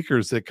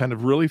speakers that kind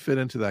of really fit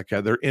into that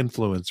category. They're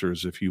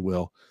influencers, if you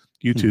will,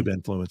 YouTube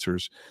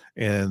influencers,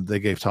 and they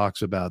gave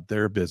talks about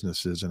their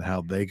businesses and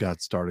how they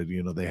got started.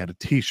 They had a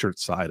t-shirt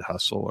side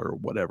hustle or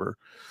whatever,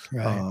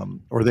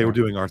 or they were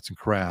doing arts and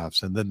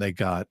crafts, and then they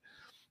got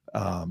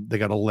a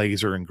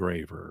laser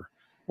engraver,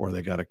 or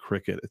they got a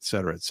Cricut, et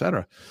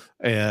cetera,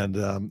 and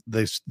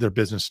their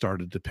business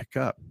started to pick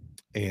up,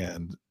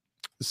 and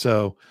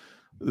so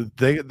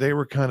they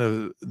were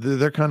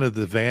they're kind of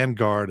the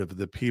vanguard of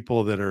the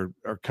people that are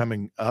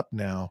coming up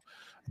now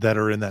that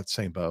are in that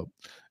same boat.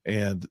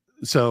 And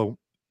so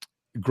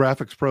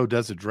Graphics Pro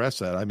does address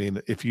that.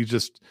 If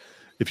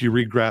you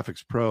read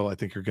Graphics Pro, I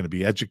think you're going to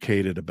be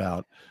educated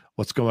about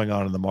what's going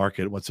on in the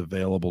market, what's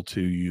available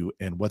to you,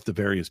 and what the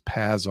various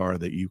paths are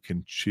that you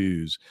can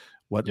choose,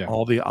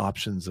 all the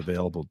options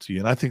available to you.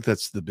 And I think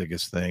that's the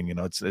biggest thing.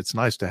 It's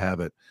nice to have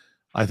it,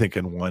 I think,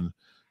 in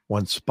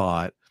one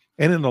spot.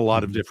 And in a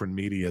lot of different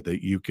media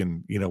that you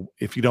can,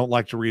 if you don't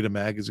like to read a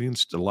magazine,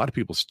 a lot of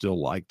people still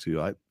like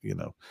to. I'm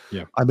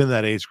in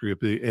that age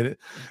group, and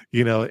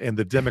and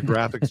the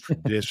demographics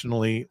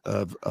traditionally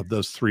of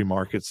those three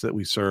markets that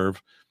we serve,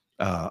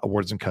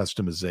 awards and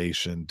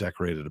customization,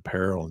 decorated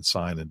apparel, and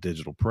sign and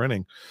digital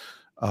printing.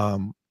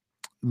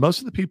 Most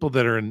of the people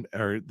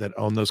that that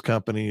own those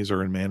companies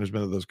or in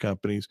management of those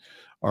companies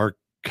are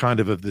kind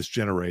of this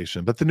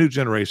generation, but the new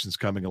generation's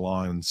coming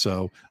along. And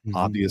so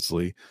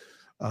obviously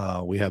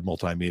we have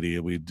multimedia,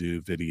 we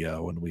do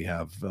video, and we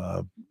have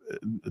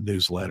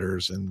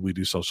newsletters, and we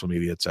do social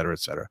media, et cetera, et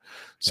cetera.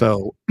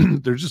 So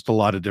there's just a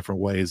lot of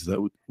different ways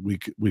that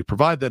we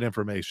provide that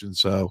information.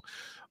 So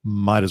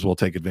might as well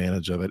take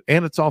advantage of it.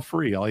 And it's all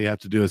free. All you have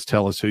to do is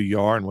tell us who you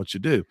are and what you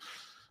do.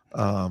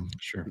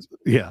 Sure.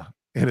 Yeah.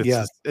 And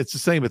it's the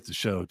same at the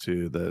show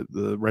too.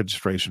 The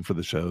registration for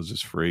the shows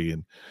is free.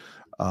 And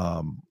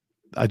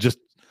I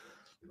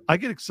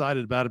get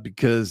excited about it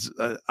because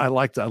I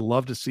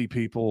love to see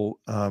people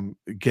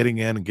getting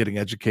in and getting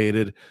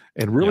educated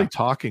and really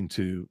talking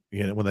to,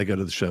 when they go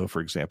to the show,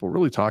 for example,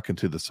 really talking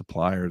to the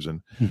suppliers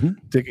and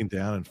digging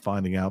down and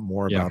finding out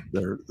more about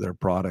their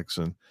products.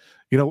 And,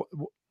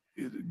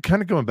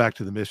 kind of going back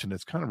to the mission,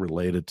 it's kind of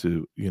related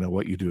to,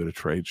 what you do at a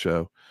trade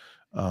show.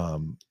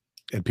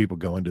 And people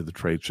going to the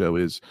trade show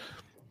is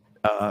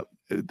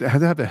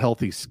have a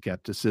healthy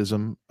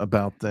skepticism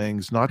about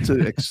things, not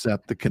to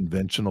accept the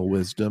conventional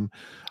wisdom.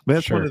 I mean,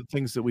 that's one of the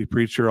things that we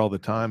preach here all the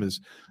time is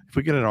if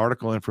we get an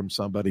article in from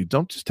somebody,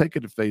 don't just take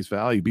it at face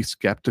value, be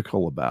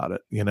skeptical about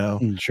it,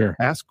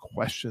 ask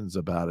questions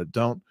about it.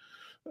 Don't,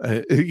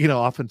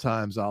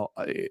 oftentimes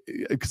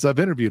because I've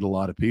interviewed a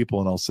lot of people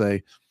and I'll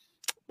say,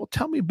 well,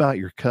 tell me about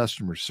your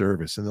customer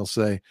service. And they'll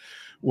say,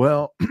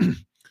 well,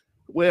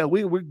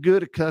 we're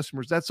good at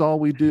customers. That's all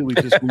we do. We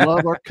just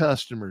love our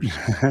customers.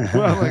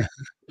 Well, like,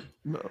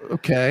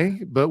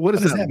 okay, but what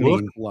does that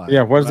look like?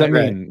 Yeah, what does that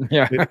mean?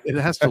 Yeah, it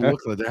has to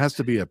look like there has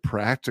to be a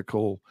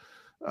practical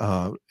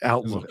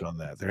outlook on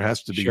that. There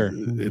has to be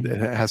it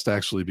has to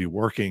actually be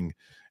working,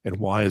 and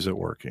why is it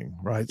working?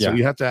 Right. So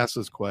you have to ask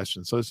those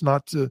questions. So it's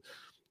not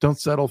don't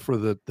settle for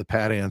the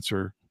pat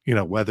answer.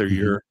 Whether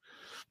you're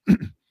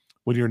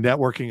when you're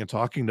networking and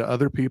talking to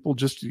other people,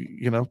 just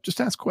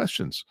ask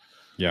questions.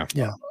 Yeah.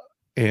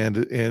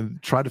 And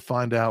try to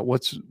find out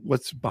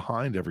what's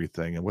behind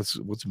everything and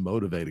what's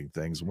motivating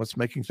things and what's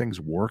making things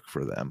work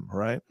for them.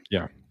 Right.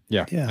 Yeah,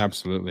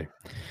 absolutely.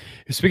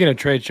 Speaking of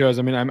trade shows,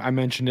 I mean, I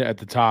mentioned it at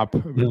the top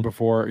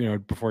before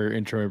your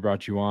intro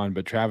brought you on,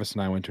 but Travis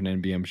and I went to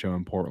an NBM show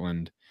in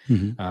Portland.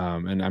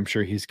 And I'm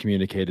sure he's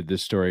communicated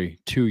this story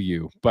to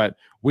you, but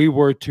we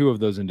were two of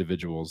those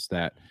individuals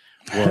that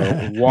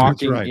were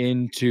walking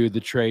into the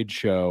trade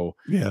show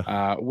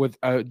with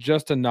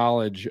just a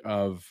knowledge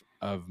of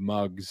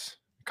mugs,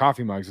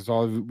 coffee mugs. That's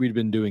all we'd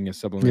been doing is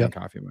sublimating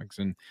coffee mugs.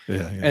 And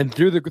and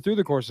through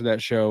the course of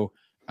that show,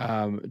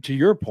 to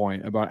your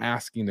point about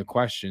asking the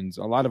questions,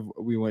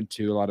 we went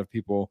to a lot of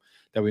people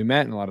that we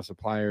met and a lot of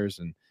suppliers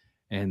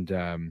and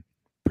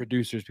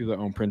producers, people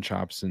that own print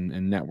shops and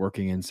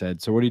networking, and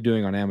said, so what are you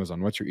doing on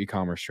Amazon? What's your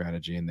e-commerce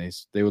strategy? And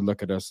they would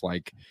look at us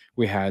like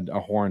we had a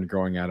horn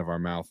growing out of our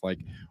mouth. Like,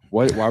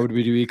 why would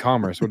we do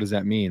e-commerce? What does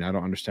that mean? I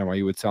don't understand why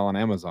you would sell on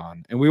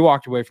Amazon. And we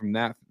walked away from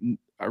that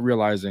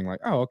realizing like,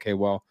 oh, okay,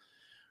 well,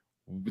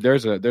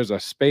 there's a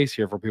space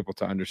here for people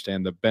to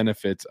understand the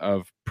benefits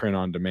of print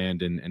on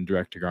demand and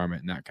direct to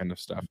garment and that kind of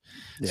stuff.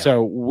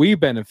 So we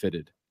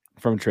benefited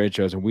from trade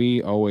shows, and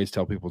we always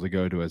tell people to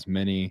go to as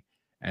many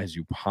as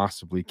you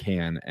possibly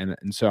can.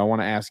 And so I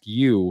want to ask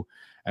you,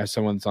 as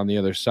someone that's on the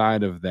other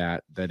side of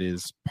that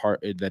is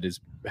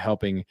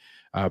helping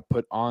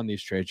put on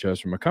these trade shows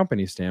from a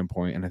company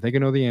standpoint. And I think I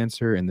know the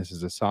answer, and this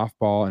is a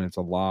softball and it's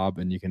a lob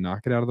and you can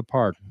knock it out of the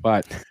park.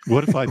 But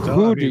what if I don't?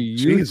 Who do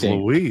you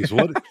think? Louise,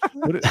 what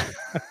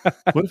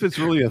if it's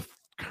really a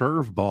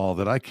curveball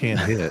that I can't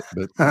hit?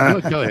 But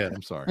go ahead.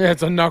 I'm sorry. Yeah,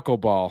 it's a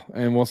knuckleball,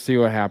 and we'll see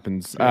what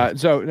happens. But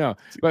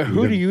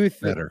who do you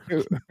think?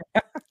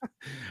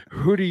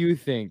 Who do you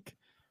think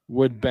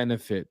would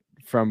benefit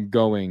from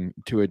going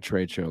to a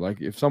trade show? Like,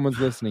 if someone's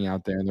listening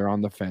out there and they're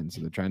on the fence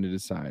and they're trying to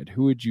decide,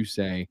 who would you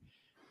say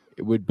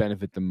it would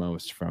benefit the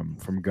most from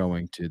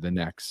going to the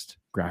next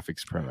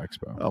Graphics Pro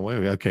Expo? Oh, wait,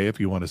 okay. If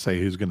you want to say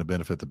who's going to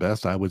benefit the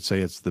best, I would say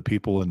it's the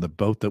people in the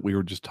boat that we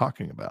were just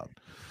talking about.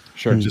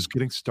 Sure. Just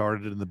getting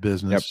started in the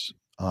business.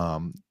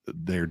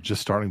 They're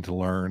just starting to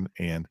learn.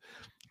 And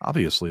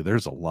obviously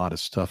there's a lot of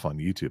stuff on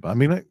YouTube. I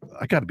mean,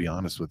 I got to be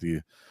honest with you.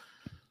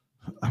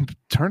 I'm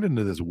turned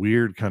into this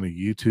weird kind of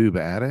YouTube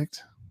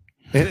addict.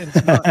 And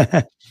it's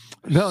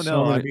not,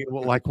 no. I mean,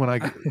 like when I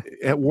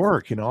at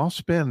work, I'll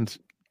spend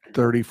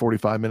 30,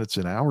 45 minutes,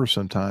 an hour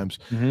sometimes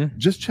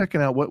just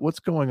checking out what's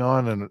going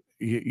on.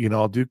 And,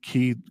 I'll do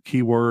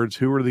keywords.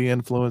 Who are the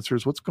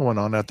influencers? What's going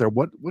on out there?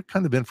 What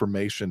kind of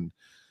information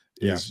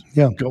is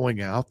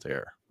going out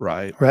there?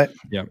 Right.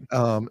 Yeah.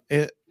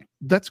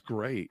 That's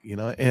great.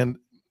 And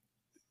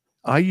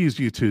I use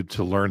YouTube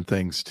to learn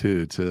things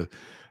too,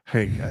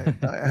 hey,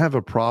 I have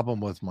a problem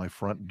with my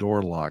front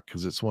door lock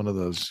because it's one of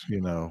those,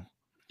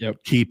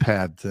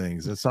 keypad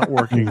things. It's not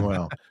working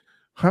well.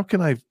 How can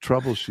I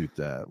troubleshoot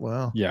that?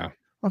 Well,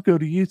 I'll go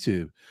to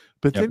YouTube.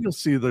 But then you'll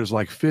see there's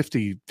like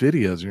 50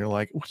 videos and you're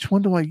like, which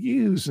one do I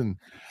use? And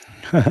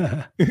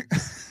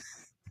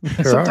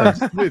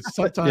Sometimes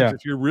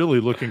if you're really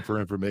looking for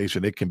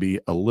information, it can be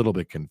a little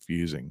bit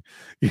confusing,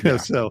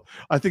 so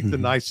I think the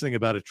nice thing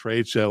about a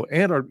trade show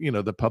and our,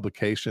 the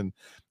publication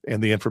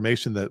and the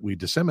information that we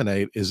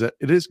disseminate is that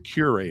it is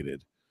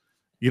curated.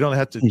 You don't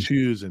have to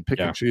choose and pick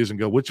and choose and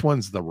go, which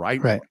one's the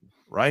right one,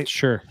 right?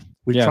 Sure.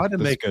 We try to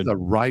make the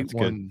right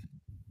one,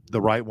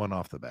 the right one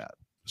off the bat.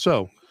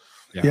 So,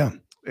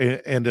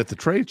 and at the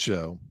trade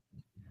show,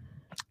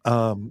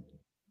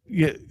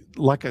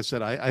 like I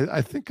said,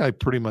 I think I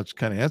pretty much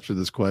kind of answered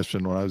this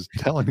question when I was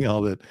telling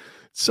y'all that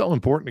it's so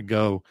important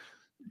to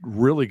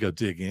really go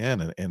dig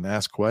in and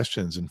ask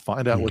questions and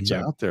find out what's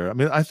out there. I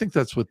mean, I think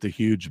that's what the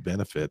huge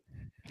benefit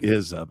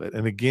is of it.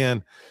 And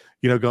again,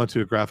 going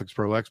to a Graphics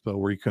Pro Expo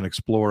where you can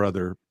explore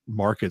other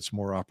markets,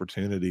 more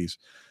opportunities.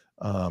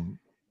 I'm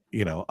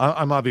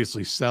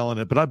obviously selling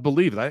it, but I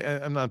believe it.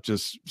 I'm not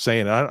just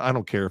saying it. I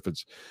don't care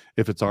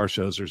if it's our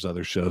shows. There's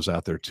other shows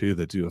out there too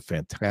that do a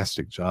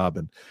fantastic job,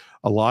 and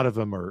a lot of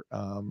them are,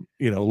 a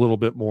little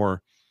bit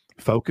more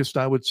focused.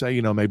 I would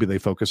say, maybe they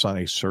focus on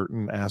a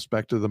certain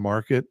aspect of the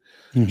market,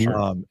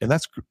 and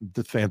that's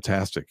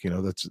fantastic.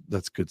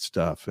 That's good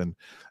stuff. And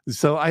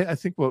so I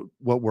think what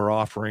we're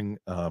offering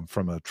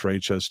from a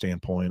trade show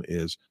standpoint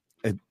is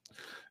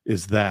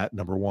that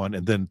number one,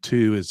 and then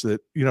two is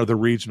that the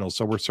regional.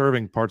 So we're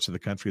serving parts of the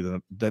country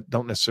that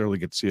don't necessarily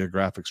get to see a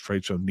graphics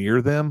trade show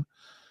near them,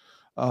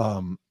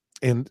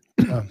 and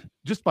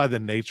just by the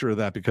nature of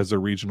that, because they're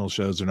regional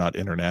shows, they're not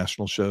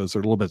international shows.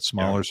 They're a little bit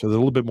smaller, so they're a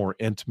little bit more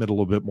intimate, a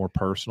little bit more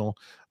personal.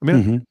 I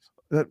mean,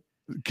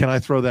 can I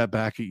throw that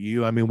back at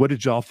you? I mean, what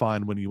did y'all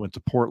find when you went to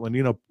Portland?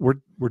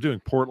 We're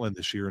doing Portland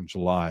this year in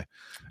July.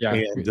 Yeah,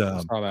 and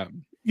I saw that.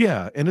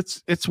 Yeah, and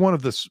it's one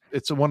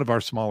of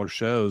our smaller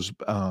shows.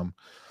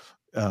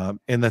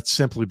 And that's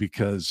simply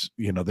because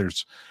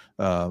there's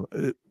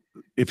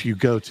if you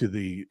go to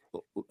the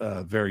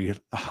very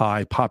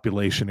high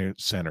population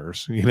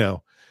centers,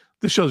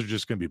 the shows are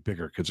just going to be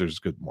bigger because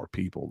there's more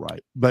people,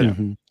 right? But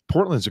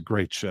Portland's a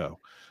great show,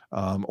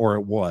 or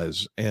it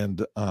was.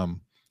 And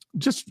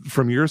just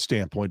from your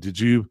standpoint,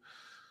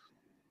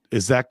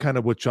 is that kind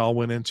of what y'all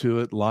went into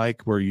it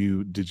like?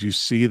 Did you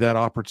see that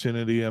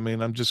opportunity? I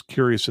mean, I'm just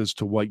curious as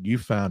to what you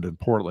found in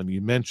Portland.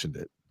 You mentioned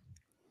it.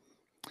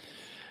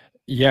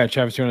 Yeah,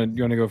 Travis, you want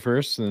to go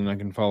first, and then I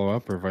can follow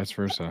up, or vice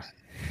versa.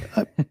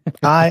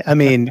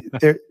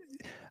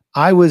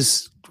 I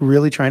was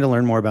really trying to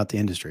learn more about the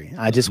industry.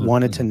 I just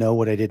wanted to know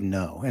what I didn't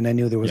know, and I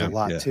knew there was a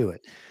lot to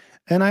it.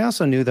 And I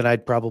also knew that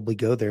I'd probably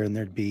go there, and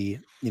there'd be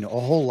a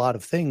whole lot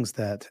of things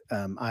that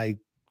I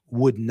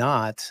would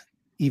not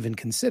even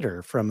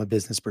consider from a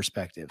business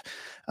perspective.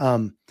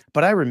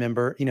 But I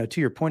remember,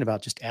 to your point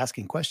about just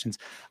asking questions,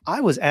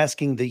 I was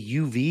asking the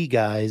UV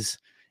guys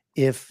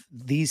if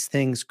these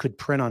things could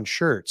print on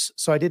shirts.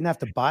 So I didn't have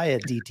to buy a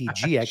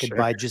DTG. I could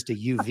buy just a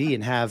UV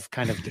and have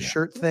kind of the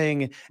shirt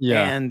thing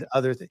and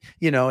other things,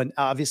 and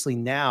obviously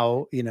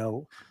now,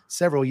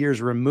 several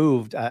years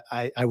removed,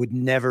 I would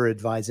never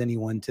advise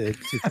anyone to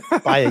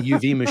buy a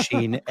UV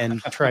machine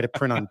and try to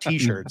print on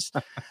t-shirts.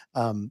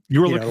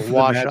 You were looking for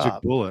the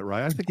magic bullet,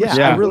 right? I think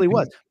I really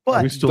was. But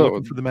are we still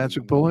looking for the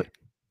magic bullet?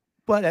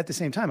 But at the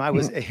same time, I'm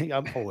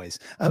always,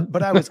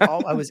 but I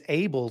was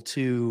able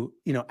to,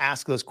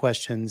 ask those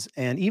questions.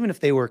 And even if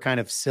they were kind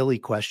of silly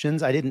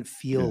questions, I didn't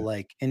feel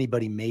like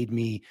anybody made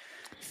me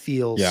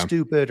feel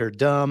stupid or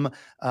dumb.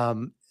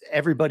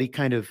 Everybody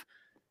kind of,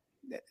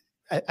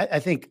 I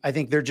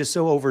think they're just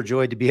so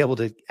overjoyed to be able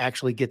to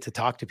actually get to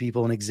talk to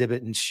people and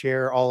exhibit and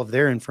share all of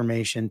their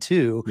information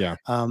too. Yeah.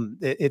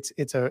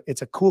 It's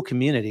a cool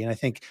community. And I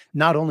think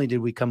not only did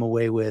we come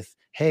away with,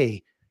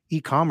 hey,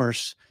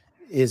 e-commerce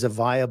is a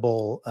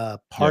viable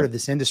part of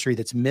this industry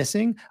that's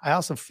missing, I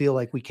also feel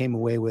like we came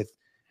away with,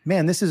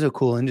 man, this is a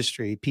cool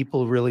industry.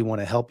 People really want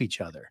to help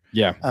each other.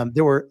 Yeah.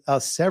 There were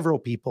several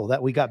people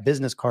that we got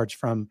business cards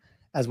from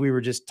as we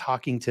were just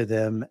talking to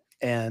them,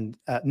 and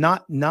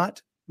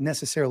not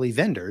necessarily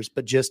vendors,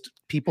 but just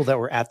people that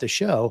were at the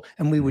show.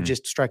 And we would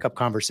just strike up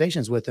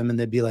conversations with them, and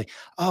they'd be like,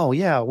 oh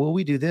yeah, well,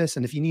 we do this.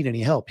 And if you need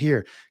any help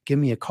here, give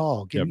me a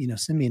call,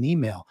 send me an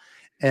email.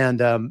 And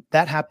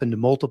that happened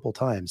multiple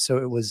times. So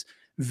it was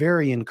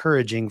very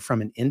encouraging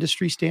from an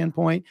industry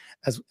standpoint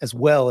as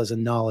well as a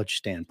knowledge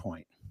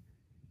standpoint.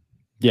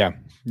 Yeah.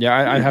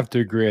 I have to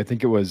agree. I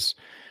think it was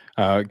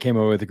came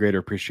away with a greater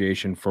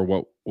appreciation for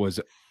what was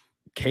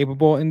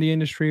capable in the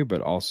industry,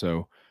 but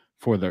also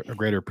for a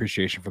greater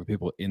appreciation for the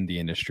people in the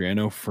industry. I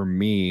know for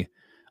me,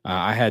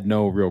 I had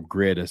no real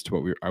grid as to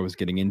what I was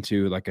getting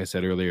into. Like I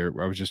said earlier,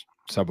 I was just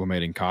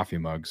sublimating coffee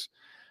mugs,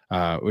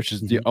 which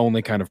is the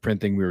only kind of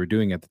printing we were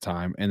doing at the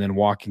time. And then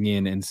walking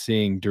in and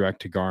seeing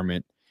direct to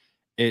garment,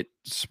 it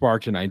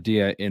sparked an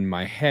idea in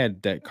my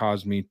head that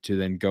caused me to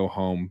then go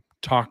home,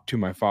 talk to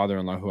my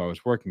father-in-law, who I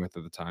was working with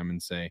at the time,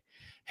 and say,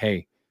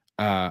 hey,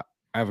 I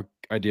have an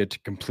idea to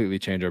completely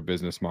change our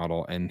business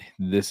model, and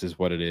this is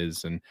what it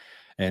is,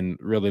 and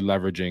really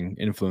leveraging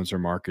influencer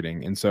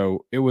marketing. And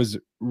so it was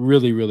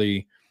really,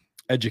 really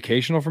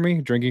educational for me,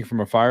 drinking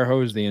from a fire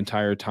hose the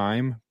entire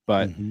time.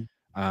 But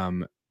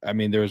I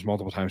mean, there was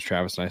multiple times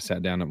Travis and I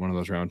sat down at one of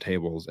those round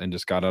tables and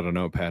just got out a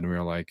notepad and we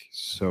were like,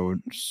 so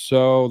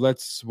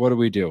what do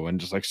we do? And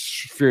just like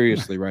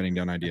furiously writing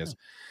down ideas.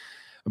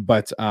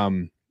 But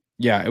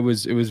yeah, it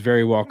was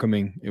very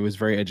welcoming. It was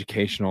very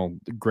educational,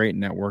 great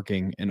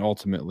networking, and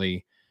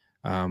ultimately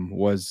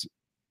was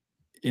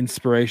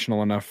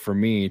inspirational enough for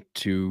me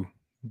to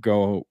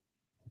go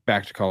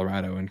back to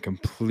Colorado and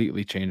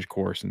completely change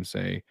course and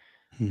say,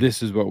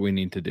 this is what we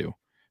need to do,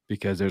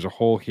 because there's a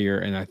hole here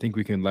and I think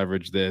we can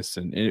leverage this.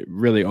 And it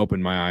really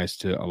opened my eyes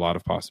to a lot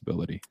of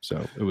possibility.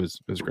 So it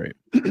was great.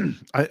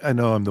 I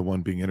know I'm the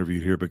one being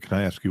interviewed here, but can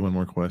I ask you one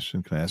more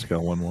question? Can I ask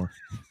Al one more?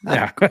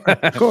 Yeah,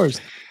 of course.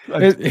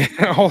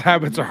 Old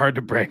habits are hard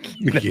to break.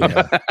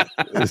 Yeah.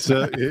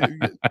 So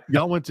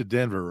y'all went to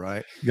Denver,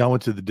 right? Y'all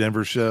went to the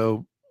Denver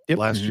show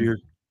last year.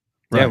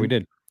 Right? Yeah, we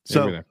did.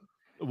 So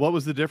what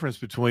was the difference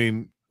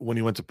between when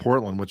you went to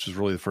Portland, which is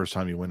really the first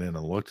time you went in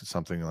and looked at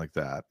something like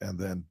that, and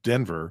then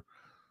Denver,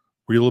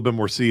 were you a little bit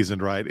more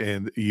seasoned, right?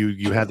 And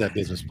you had that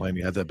business plan,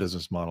 you had that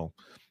business model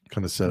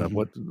kind of set up.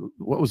 What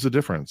was the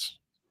difference?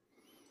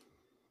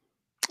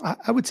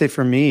 I would say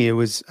for me, it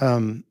was,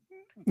 I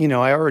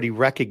already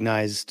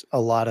recognized a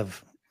lot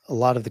of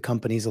the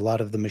companies, a lot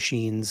of the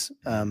machines,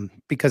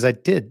 because I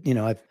did,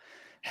 I've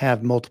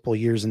have multiple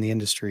years in the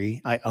industry.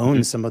 I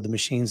own some of the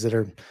machines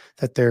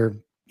that they're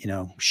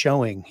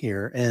showing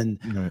here,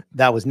 and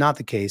that was not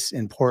the case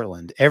in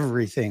Portland.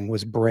 Everything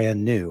was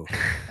brand new.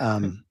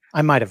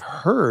 I might have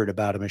heard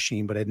about a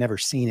machine, but I'd never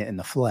seen it in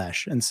the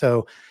flesh. And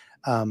so,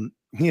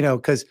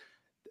 because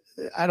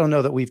I don't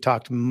know that we've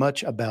talked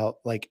much about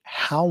like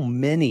how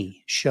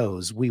many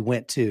shows we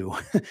went to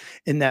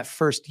in that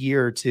first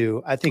year or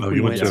two. I think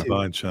we went to a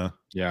bunch, huh?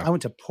 Yeah. I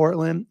went to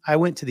Portland. I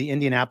went to the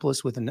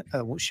Indianapolis with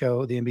a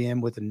show, the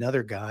NBM, with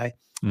another guy.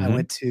 I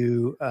went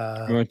to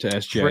we went to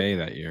SGIA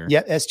that year.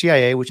 Yeah,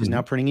 SGIA, which is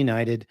now Printing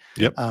United.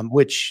 Yep.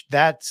 Which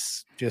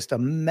that's just a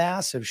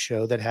massive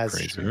show that has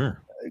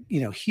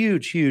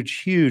huge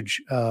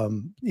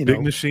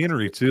big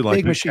machinery too,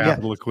 like big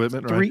capital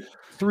equipment, right?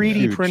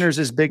 3D printers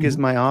as big as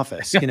my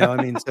office. I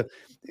mean, so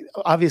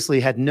obviously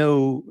had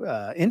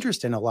no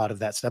interest in a lot of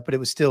that stuff, but it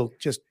was still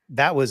just,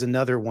 that was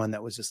another one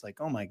that was just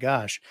like, oh my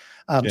gosh.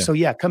 So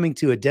yeah, coming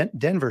to a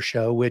Denver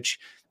show, which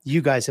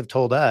you guys have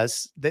told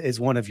us that is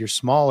one of your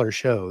smaller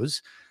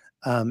shows,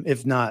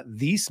 if not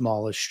the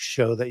smallest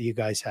show that you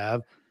guys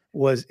have,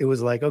 it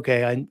was like,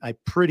 okay, I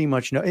pretty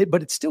much know it,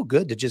 but it's still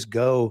good to just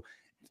go,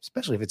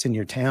 especially if it's in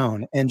your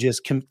town, and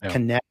just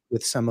connect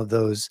with some of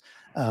those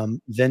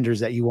vendors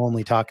that you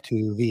only talk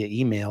to via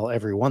email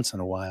every once in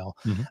a while.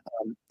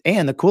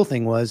 And the cool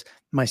thing was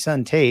my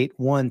son Tate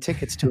won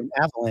tickets to an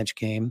Avalanche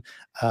game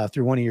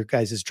through one of your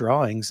guys'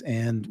 drawings.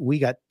 And we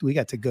got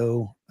to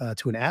go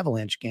to an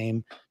Avalanche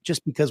game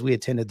just because we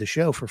attended the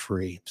show for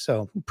free.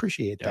 So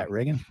appreciate that,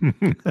 Reagan.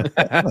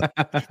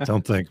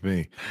 Don't thank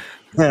me.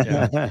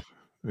 Yeah.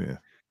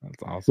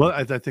 That's awesome. Well,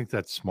 I think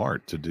that's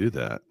smart to do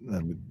that. I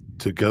mean,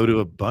 to go to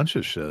a bunch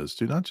of shows,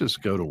 do not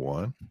just go to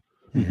one.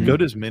 Go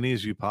to as many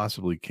as you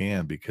possibly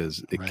can,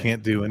 because it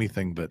can't do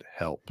anything but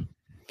help.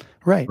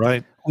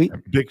 Right.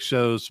 Big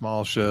shows,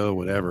 small show,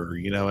 whatever,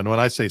 and when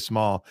I say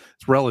small,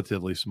 it's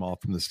relatively small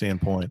from the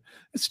standpoint,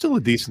 it's still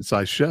a decent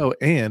sized show.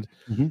 And,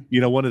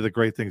 one of the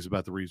great things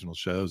about the regional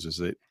shows is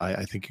that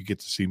I think you get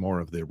to see more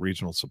of the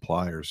regional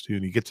suppliers too,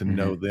 and you get to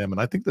know them.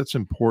 And I think that's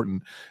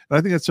important. And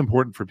I think that's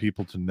important for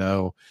people to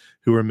know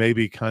who are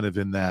maybe kind of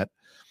in that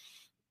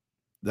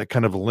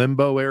kind of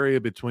limbo area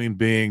between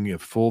being a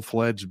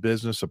full-fledged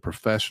business, a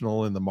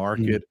professional in the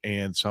market,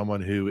 and someone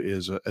who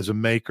is as a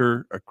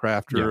maker, a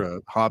crafter,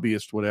 a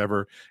hobbyist,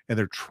 whatever, and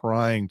they're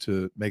trying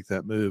to make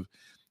that move,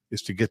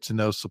 is to get to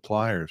know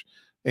suppliers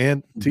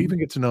and to even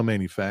get to know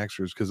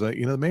manufacturers, because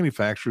the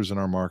manufacturers in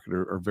our market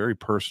are very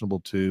personable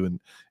too, and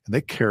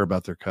they care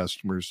about their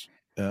customers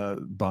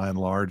by and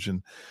large.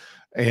 And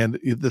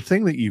the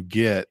thing that you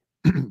get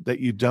that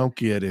you don't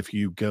get if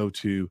you go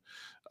to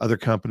other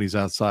companies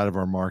outside of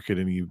our market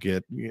and you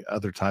get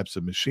other types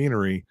of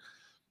machinery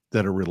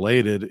that are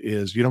related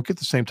is you don't get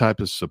the same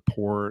type of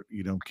support.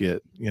 You don't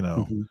get,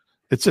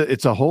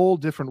 it's a whole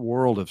different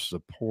world of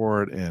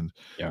support, and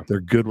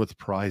they're good with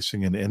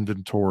pricing and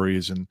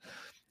inventories. And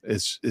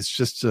it's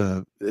just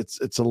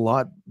it's a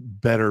lot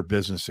better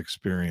business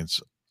experience,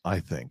 I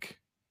think.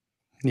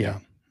 Yeah.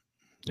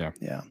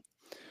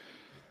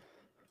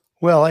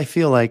 Well, I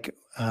feel like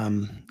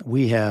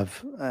we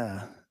have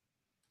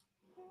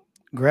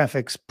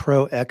Graphics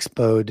Pro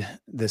Expo'd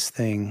this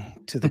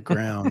thing to the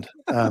ground.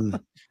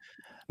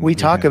 We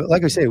talk about,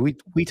 like I say,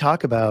 we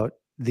talk about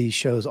these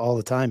shows all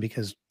the time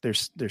because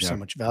there's so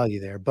much value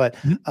there. But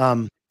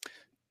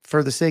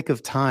for the sake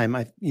of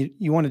time,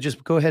 you want to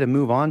just go ahead and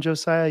move on,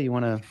 Josiah? You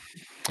want to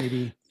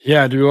maybe?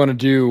 Yeah. Do we want to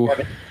do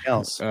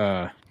else?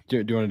 Do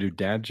you want to do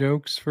dad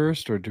jokes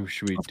first, or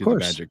should we do the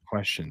magic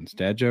questions?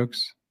 Dad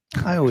jokes.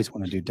 I always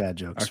want to do dad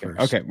jokes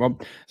first. Okay. Well,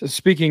 so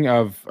speaking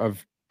of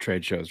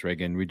trade shows,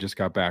 Reagan, we just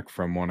got back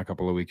from one a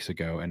couple of weeks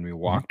ago, and we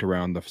walked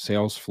around the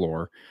sales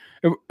floor.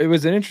 It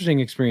was an interesting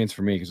experience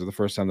for me because it was the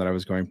first time that I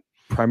was going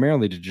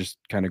primarily to just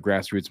kind of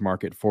grassroots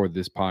market for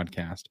this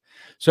podcast.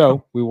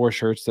 So we wore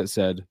shirts that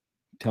said,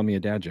 "Tell me a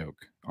dad joke"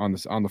 on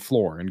the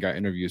floor, and got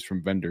interviews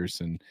from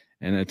vendors and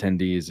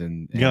attendees.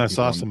 And I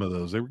saw some of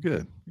those. They were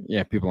good.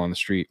 Yeah, people on the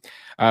street.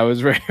 It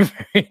was very, very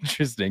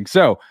interesting.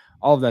 So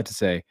all of that to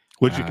say,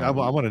 I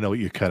want to know what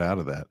you cut out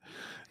of that.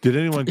 Did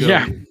anyone go?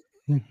 Yeah.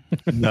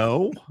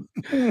 No.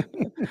 Can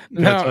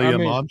No, I tell you a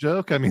mom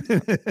joke? I mean,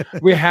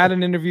 we had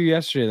an interview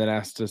yesterday that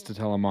asked us to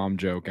tell a mom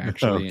joke,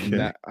 actually. Okay. And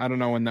that, I don't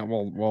know when that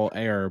will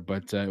air,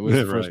 but it was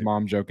the first Right.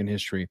 mom joke in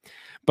history.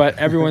 But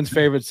everyone's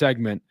favorite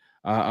segment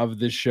of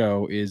this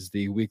show is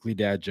the weekly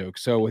dad joke.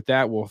 So with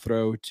that, we'll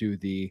throw to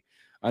the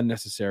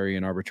unnecessary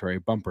and arbitrary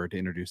bumper to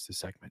introduce the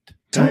segment.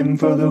 Time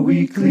for the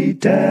weekly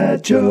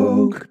dad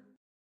joke.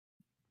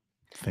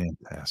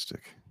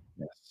 fantastic.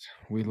 Yes,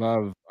 we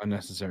love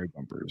unnecessary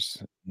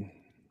bumpers.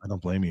 I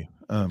don't blame you.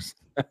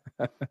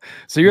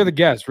 So you're the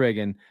guest,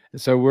 Reagan.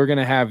 So we're going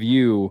to have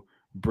you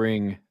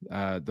bring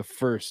the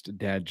first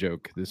dad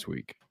joke this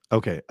week.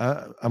 Okay.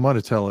 I'm going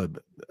to tell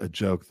a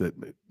joke that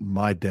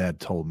my dad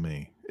told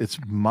me. It's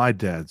my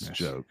dad's Yes.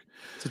 joke.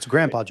 So it's a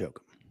grandpa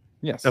joke.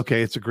 Yes.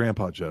 Okay. It's a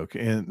grandpa joke.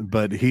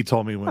 But he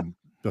told me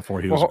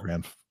before he was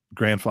a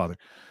grandfather.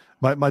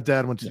 My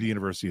dad went to the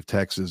University of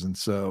Texas. And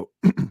so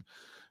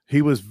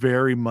he was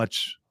very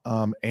much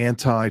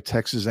anti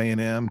Texas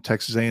A&M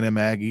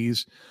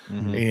Aggies.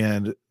 Mhm.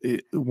 And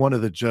one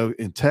of the joke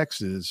in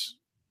Texas,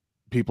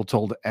 people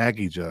told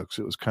Aggie jokes.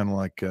 It was kind of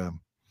like, a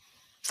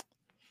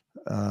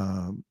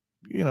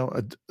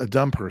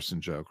dumb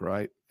person joke,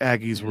 right?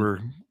 Aggies were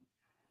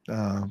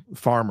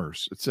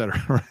farmers,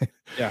 etc. Right?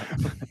 Yeah.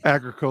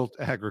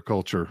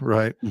 Agriculture,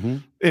 right? Mm-hmm.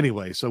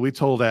 Anyway, so we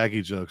told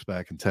Aggie jokes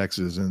back in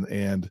Texas,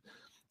 and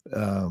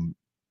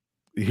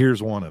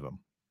here's one of them.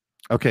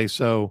 Okay,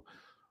 so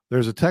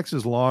there's a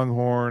Texas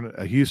Longhorn,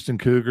 a Houston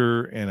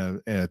Cougar,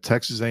 and a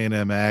Texas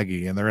A&M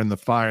Aggie, and they're in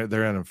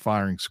a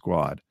firing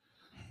squad.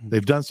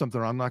 They've done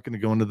something. I'm not going to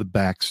go into the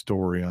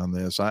backstory on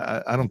this.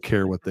 I don't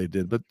care what they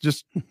did, but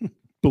just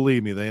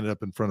believe me, they ended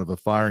up in front of a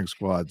firing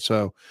squad.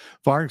 So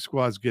firing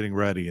squad's getting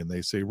ready, and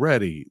they say,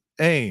 "Ready,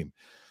 aim."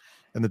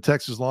 And the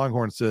Texas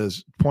Longhorn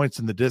points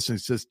in the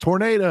distance, says,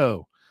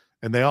 "Tornado."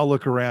 And they all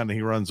look around, and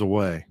he runs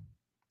away.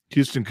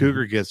 Houston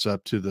Cougar gets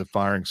up to the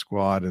firing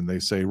squad, and they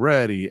say,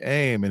 "Ready,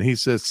 aim." And he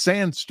says,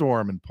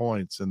 "Sandstorm," and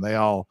points, and they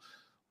all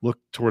look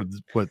toward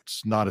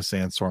what's not a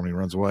sandstorm. And he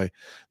runs away.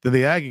 Then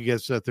the Aggie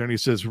gets up there, and he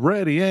says,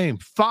 "Ready, aim,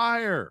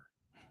 fire."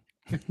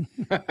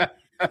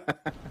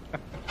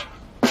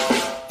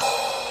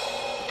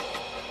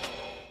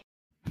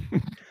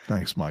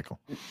 Thanks, Michael.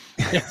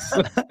 Yes.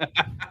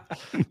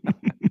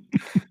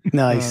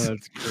 Nice. Oh,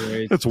 that's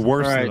great. That's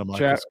worse All than right, a Michael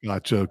chat.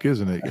 Scott joke,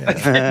 isn't it?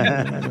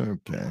 Yeah.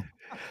 Okay.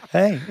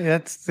 Hey,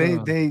 that's they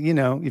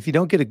if you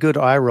don't get a good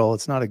eye roll,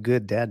 it's not a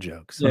good dad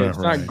joke. So. Yeah, it's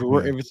Right,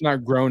 not yeah. if it's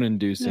not groan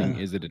inducing,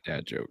 Yeah. is it a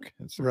dad joke?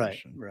 That's the Right,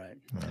 question. right.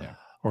 Yeah.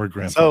 Or a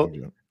grandpa So-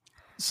 joke.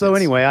 So Yes.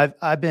 anyway,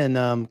 I've been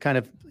kind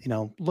of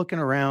looking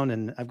around,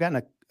 and I've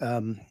gotten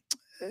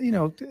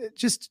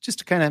just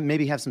to kind of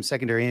maybe have some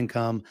secondary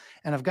income,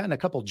 and I've gotten a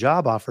couple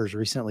job offers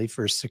recently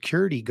for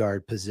security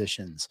guard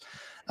positions.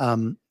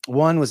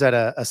 One was at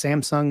a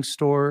Samsung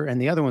store,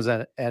 and the other one was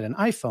at an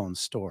iPhone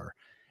store.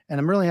 And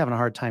I'm really having a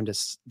hard time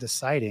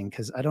deciding,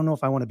 because I don't know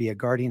if I want to be a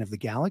guardian of the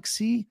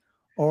galaxy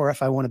or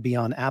if I want to be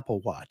on Apple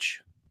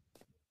Watch.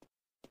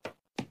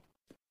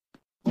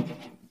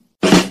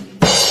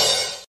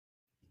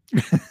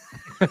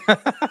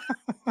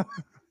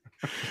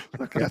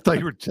 Okay, I thought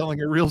you were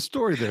telling a real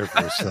story there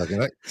for a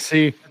second.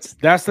 See,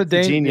 that's the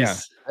danger. Yeah,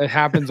 Genius. it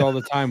happens all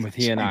the time with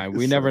he and I.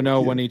 We never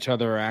know when each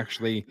other are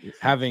actually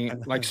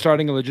having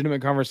starting a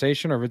legitimate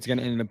conversation, or if it's going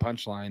to end in a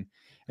punchline.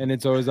 And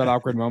it's always that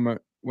awkward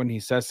moment when he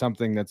says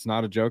something that's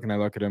not a joke, and I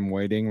look at him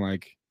waiting,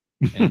 like,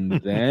 and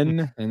then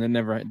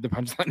the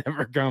punchline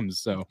never comes.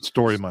 So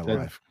Story of my That-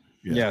 life.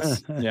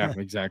 yes, yeah,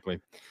 exactly.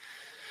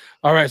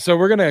 All right, so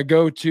we're gonna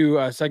go to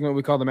a segment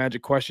we call the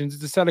Magic Questions.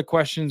 It's a set of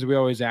questions we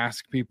always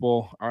ask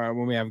people, or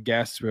when we have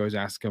guests, we always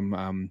ask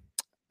them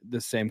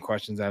the same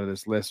questions out of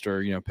this list,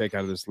 or pick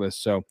out of this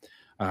list. So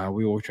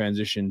we will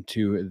transition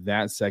to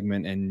that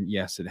segment, and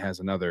yes, it has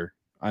another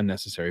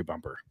unnecessary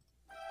bumper.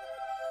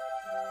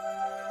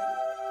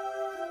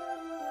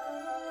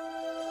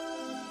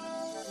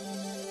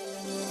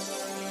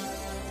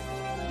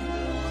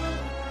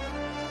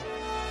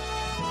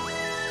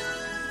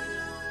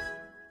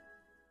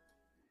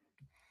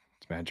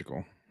 It's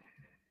magical.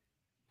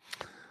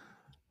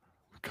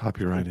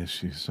 Copyright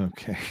issues.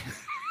 Okay.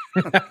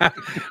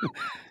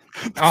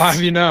 I'll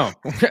have you know.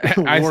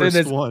 I say Worst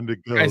this. one to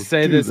go I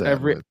say do this that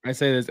every. with. I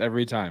say this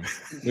every time.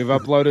 We've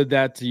uploaded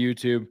that to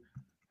YouTube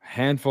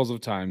handfuls of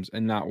times,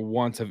 and not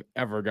once have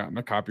ever gotten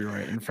a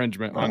copyright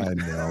infringement on I it.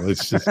 know.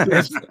 It's just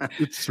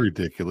it's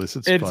ridiculous.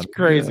 It's It's funny.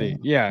 crazy,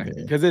 yeah, Yeah.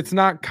 because it's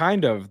not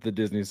kind of the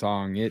Disney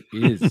song; it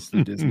is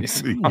the Disney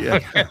song. Yeah.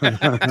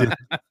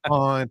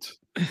 Font.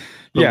 The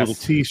Yes. little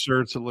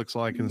T-shirts. It looks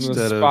like Little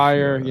instead of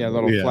spire,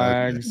 little okay.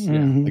 flags.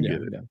 Mhm. I Yeah,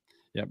 get it. yeah.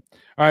 Yep.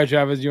 All right,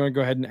 Travis, you want to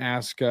go ahead and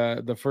ask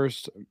the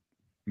first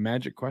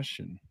magic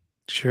question?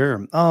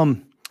 Sure.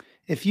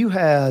 if you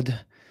had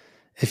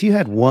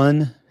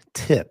one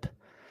tip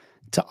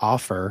to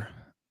offer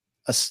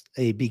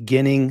a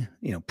beginning,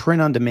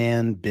 print on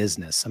demand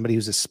business, somebody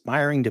who's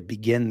aspiring to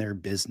begin their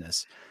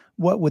business,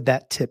 what would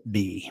that tip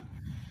be?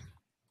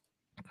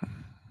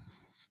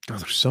 Oh,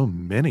 there's so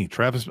many,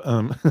 Travis.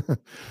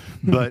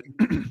 But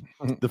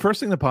the first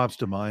thing that pops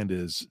to mind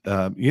is,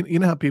 you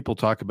know how people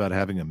talk about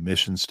having a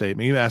mission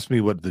statement. You asked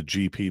me what the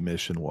GP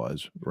mission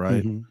was,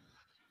 right?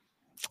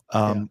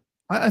 Yeah.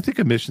 I think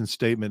a mission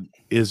statement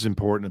is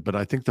important, but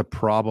I think the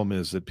problem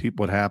is that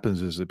what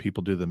happens is that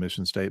people do the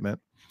mission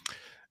statement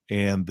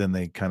and then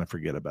they kind of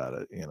forget about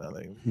it.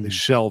 They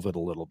shelve it a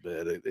little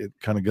bit. It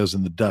kind of goes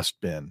in the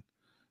dustbin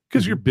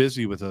because you're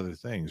busy with other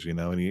things,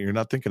 and you're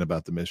not thinking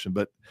about the mission.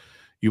 But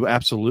you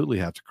absolutely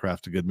have to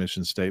craft a good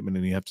mission statement,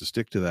 and you have to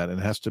stick to that. And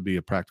it has to be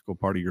a practical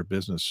part of your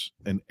business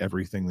and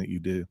everything that you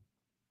do.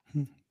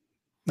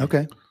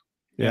 Okay.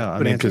 Yeah, I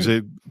mean, because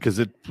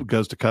it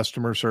goes to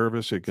customer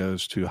service, it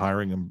goes to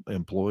hiring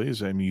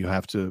employees. I mean, you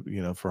have to,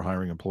 for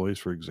hiring employees,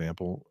 for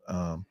example,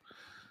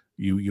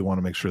 you want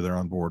to make sure they're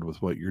on board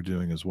with what you're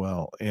doing as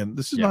well. And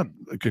this is not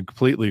a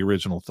completely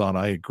original thought.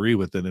 I agree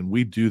with it, and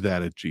we do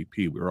that at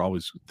GP. We're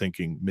always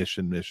thinking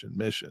mission.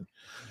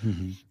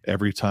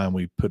 Every time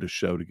we put a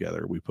show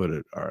together, we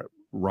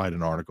write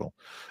an article.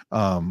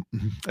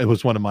 It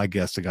was one of my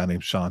guests, a guy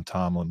named Sean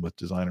Tomlin with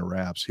Designer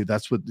Wraps.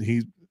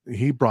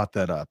 He brought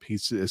that up.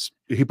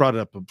 He brought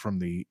it up from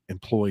the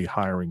employee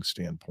hiring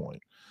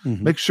standpoint.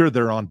 Make sure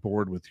they're on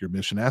board with your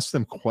mission. Ask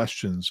them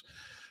questions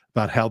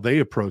about how they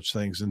approach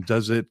things, and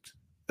does it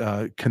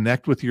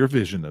connect with your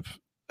vision of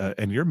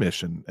and your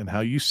mission and how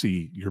you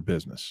see your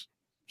business.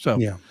 So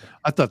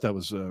I thought that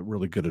was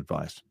really good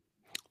advice.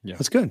 Yeah,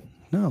 that's good.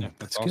 No,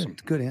 that's awesome.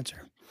 Good. Good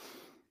answer.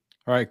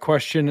 All right,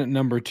 question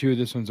number 2.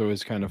 This one's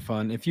always kind of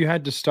fun. If you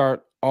had to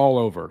start all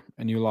over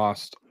and you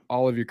lost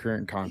all of your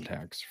current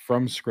contacts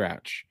from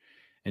scratch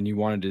and you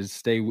wanted to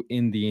stay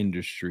in the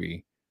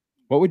industry,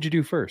 what would you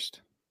do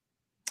first?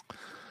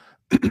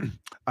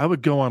 I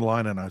would go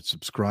online and I'd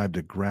subscribe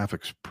to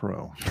Graphics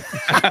Pro.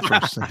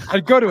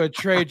 I'd go to a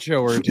trade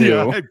show or two.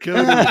 Yeah, I'd go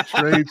to a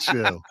trade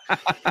show.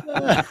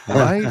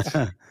 Right?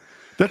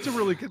 That's a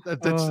really good,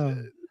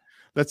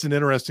 that's an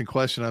interesting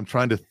question. I'm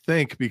trying to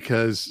think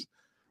because,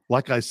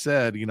 like I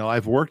said,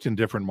 I've worked in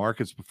different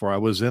markets before. I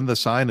was in the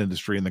sign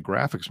industry in the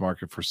graphics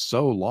market for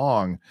so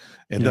long.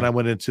 And then I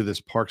went into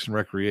this parks and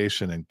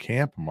recreation and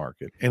camp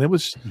market. And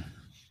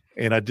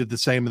and I did the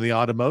same in the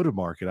automotive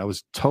market. I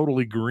was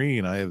totally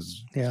green. I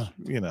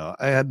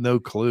had no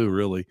clue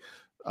really.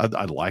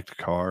 I liked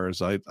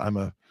cars. I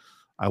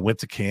went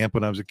to camp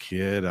when I was a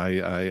kid.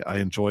 I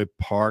enjoy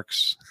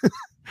parks,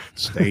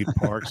 state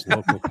parks,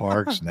 local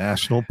parks,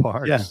 national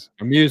parks,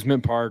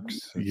 amusement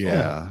parks.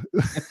 Yeah.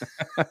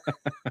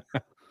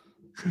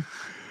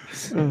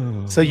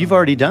 So you've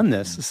already done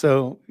this.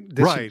 So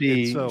this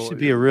should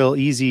be a real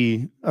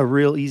easy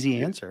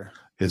answer.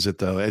 Is it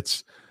though?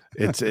 It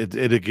has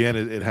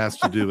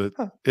to do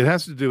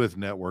with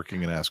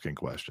networking and asking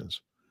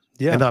questions.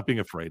 Yeah. And not being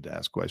afraid to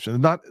ask questions.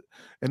 And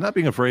not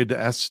being afraid to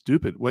ask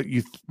what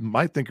you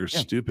might think are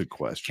stupid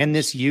questions. Can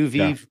this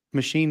UV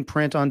machine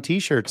print on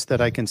t-shirts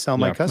that I can sell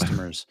my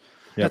customers?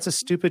 That's a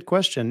stupid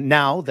question.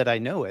 Now that I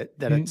know it,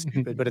 that it's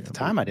stupid, but at the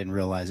time I didn't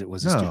realize it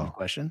was a stupid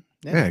question.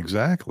 Yeah,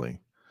 exactly.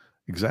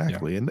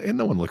 Exactly. Yeah. And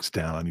no one looks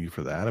down on you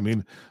for that. I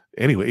mean,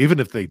 anyway, even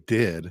if they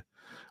did,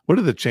 what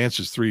are the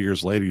chances 3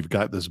 years later you've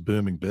got this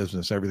booming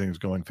business, everything's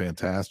going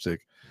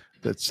fantastic,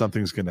 that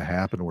something's going to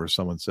happen where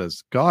someone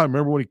says, God, I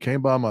remember when he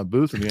came by my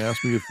booth and he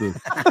asked me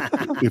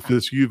if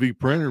this UV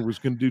printer was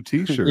going to do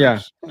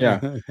t-shirts. Yeah.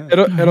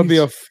 It'll be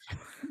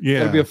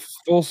a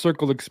full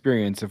circle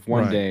experience if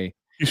one day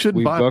you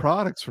shouldn't buy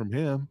products from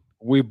him.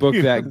 We book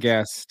that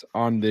guest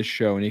on this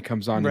show and he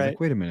comes on and he's like,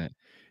 wait a minute.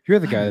 You're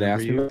the guy that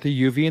asked me about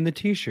the UV and the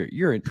t-shirt.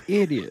 You're an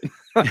idiot.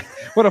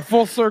 What a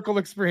full circle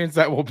experience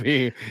that will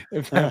be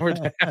if that were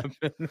to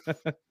happen.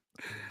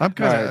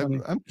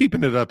 I'm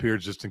keeping it up here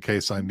just in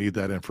case I need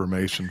that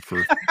information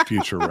for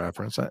future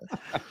reference.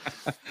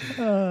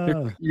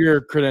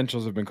 Your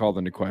credentials have been called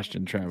into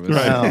question, Travis.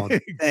 Right. Oh,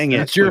 dang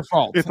it. It's your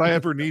fault. If I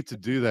ever need to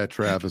do that,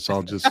 Travis,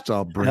 I'll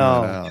bring that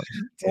out.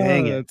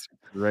 Dang it. That's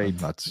great.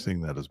 I'm not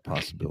seeing that as a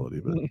possibility,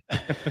 but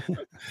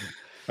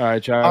all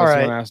right, Travis,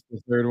 want to ask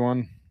the third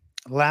one?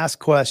 Last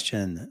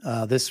question.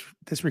 This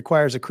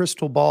requires a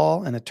crystal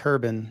ball and a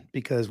turbine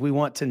because we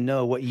want to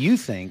know what you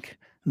think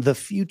the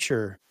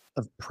future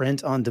of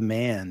print on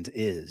demand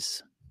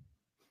is.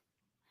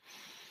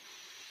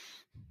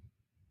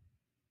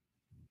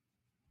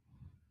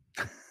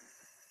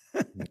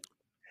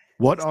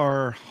 What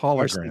are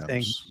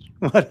holograms?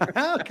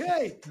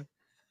 Okay.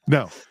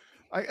 No.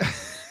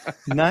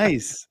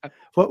 Nice.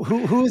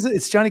 Who is it?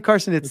 It's Johnny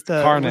Carson. It's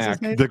the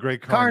Karnak. The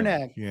great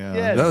Karnak. Yeah.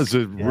 Yes. That was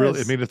really,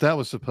 I mean, if that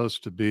was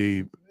supposed to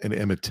be an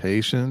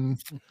imitation,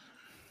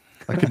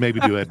 I could maybe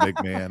do Ed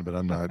McMahon, but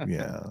I'm not.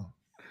 Yeah.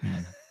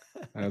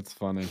 That's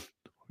funny.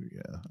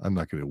 Yeah. I'm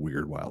not going to do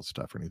weird, wild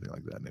stuff or anything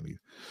like that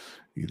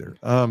either.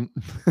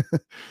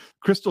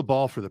 Crystal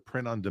ball for the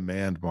print on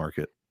demand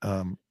market.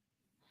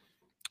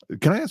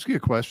 Can I ask you a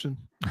question?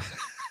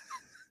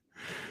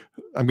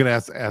 I'm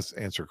going to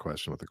answer a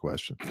question with a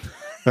question.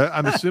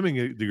 I'm assuming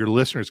your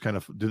listeners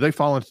do they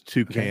fall into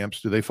two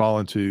camps? Do they fall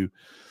into,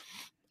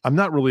 I'm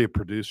not really a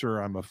producer.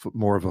 I'm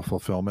more of a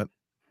fulfillment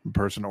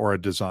person, or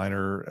a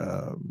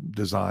designer,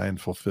 design,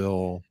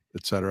 fulfill,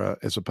 etc.,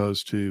 as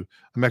opposed to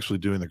I'm actually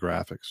doing the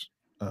graphics,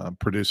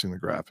 producing the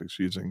graphics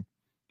using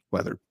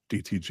whether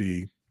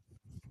DTG,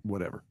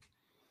 whatever.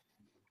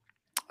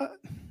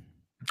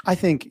 I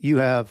think you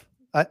have,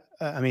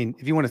 I mean,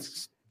 if you want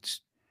to,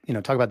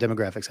 talk about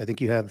demographics, I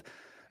think you have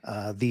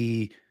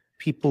the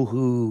people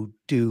who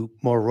do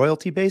more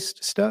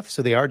royalty-based stuff.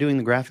 So they are doing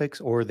the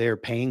graphics, or they're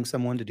paying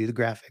someone to do the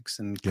graphics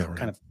and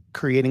kind of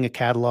creating a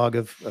catalog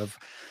of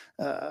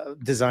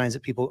designs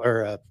that people,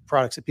 or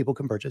products that people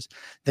can purchase.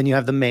 Then you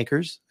have the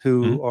makers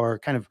who are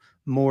kind of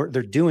more,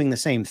 they're doing the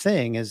same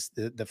thing as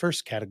the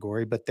first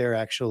category, but they're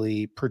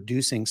actually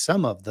producing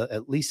some of the,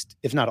 at least,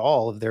 if not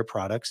all of their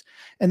products.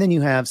 And then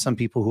you have some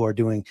people who are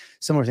doing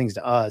similar things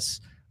to us.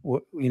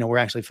 We're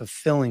actually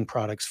fulfilling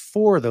products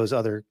for those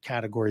other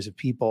categories of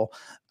people.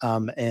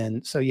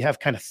 And so you have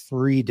kind of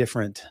three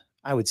different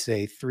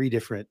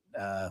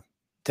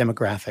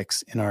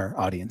demographics in our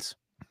audience.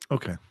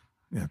 Okay.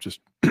 Yeah.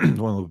 Just one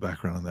little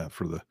background on that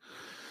for the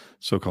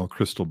so-called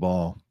crystal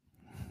ball.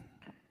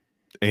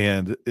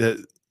 And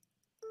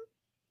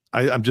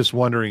I'm just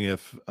wondering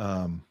if,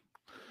 do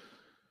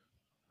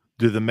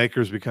the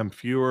makers become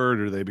fewer?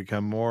 Do they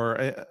become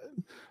more?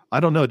 I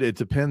don't know. It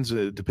depends.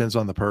 It depends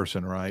on the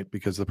person, right?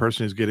 Because the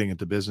person who's getting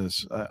into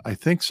business, I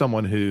think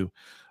someone who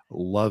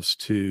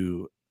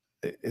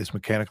is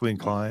mechanically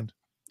inclined,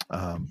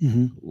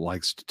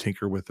 likes to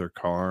tinker with their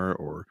car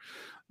or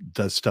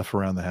does stuff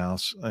around the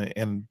house,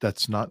 and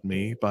that's not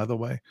me, by the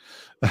way.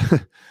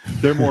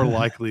 They're more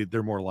likely,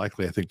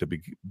 I think, to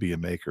be a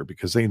maker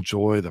because they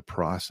enjoy the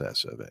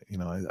process of it.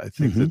 I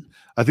think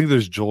I think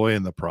there's joy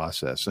in the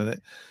process,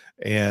 and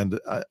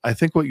I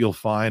think what you'll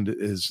find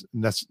is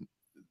this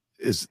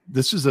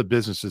is a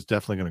business that's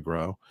definitely going to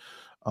grow,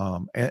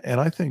 and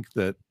I think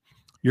that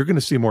you're going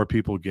to see more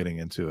people getting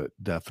into it,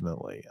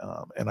 definitely.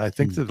 And I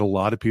think that a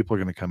lot of people are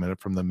going to come in it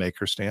from the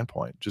maker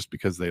standpoint, just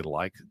because they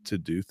like to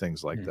do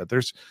things like that.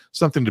 There's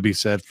something to be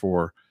said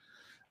for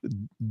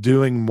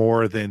doing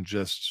more than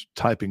just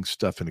typing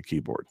stuff in a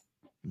keyboard,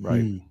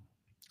 right?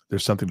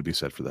 There's something to be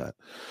said for that.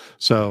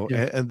 So,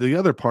 and the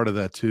other part of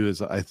that too,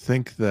 is I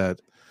think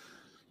that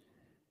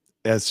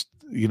as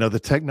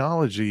the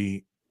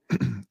technology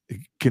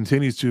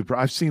continues to,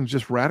 I've seen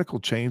just radical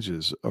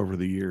changes over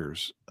the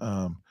years.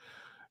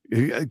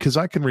 Because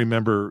I can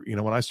remember,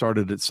 when I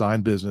started at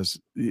Sign Business,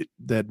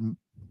 that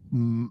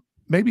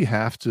maybe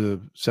half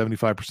to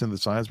 75% of the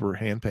signs were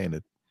hand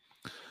painted.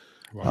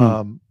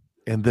 Wow.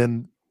 And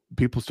then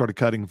people started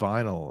cutting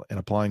vinyl and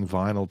applying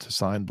vinyl to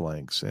sign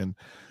blanks. And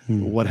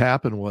what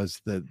happened was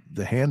that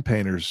the hand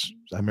painters,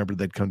 I remember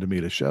they'd come to me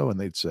at a show and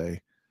they'd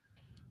say,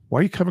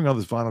 "Why are you covering all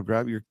this vinyl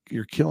graphic?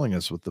 You're killing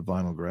us with the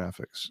vinyl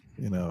graphics.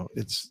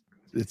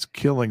 It's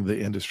killing the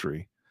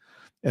industry."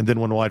 And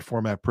then when wide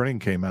format printing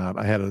came out,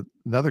 I had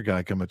another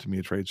guy come up to me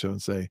at a trade show and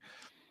say,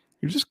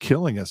 "You're just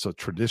killing us, so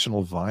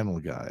traditional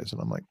vinyl guys."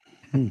 And I'm like,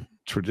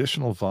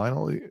 traditional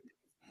vinyl?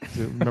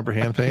 Remember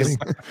hand painting?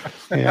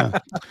 Yeah.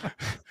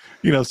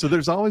 So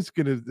there's always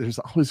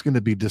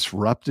gonna be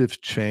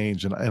disruptive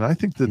change. And I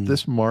think that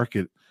this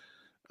market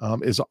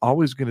is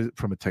always going to,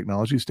 from a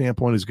technology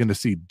standpoint, is going to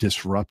see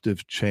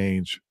disruptive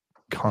change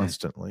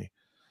constantly.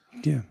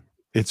 Yeah.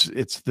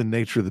 It's the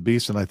nature of the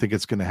beast, and I think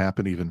it's going to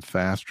happen even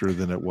faster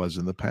than it was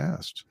in the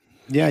past.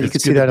 Yeah, you can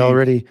see that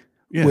already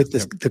with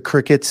the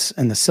Cricuts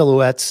and the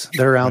Silhouettes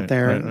that are out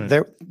there.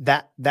 Right.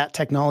 That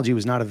technology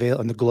was not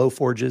available, and the Glow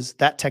Forges.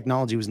 That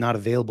technology was not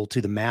available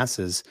to the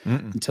masses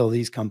until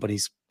these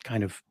companies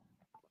kind of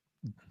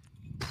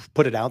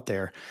put it out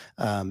there,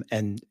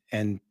 and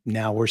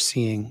now we're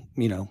seeing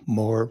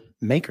more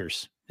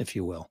makers, if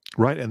you will.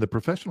 Right, and the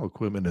professional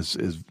equipment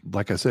is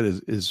like I said,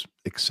 is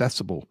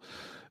accessible.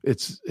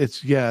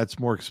 It's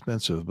more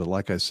expensive, but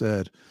like I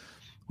said,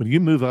 when you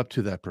move up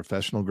to that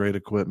professional grade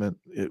equipment,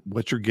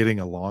 what you're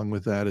getting along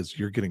with that is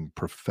you're getting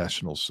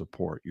professional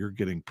support. You're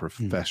getting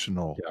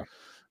professional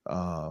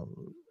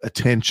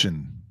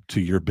attention to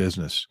your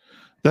business.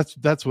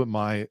 That's what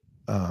my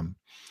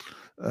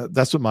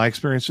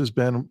experience has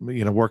been.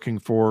 Working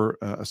for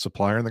a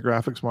supplier in the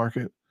graphics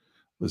market,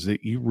 was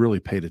that you really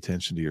paid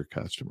attention to your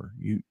customer.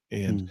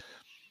 And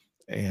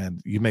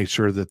you made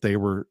sure that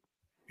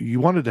you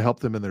wanted to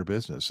help them in their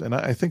business. And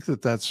I think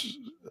that's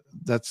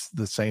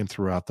the same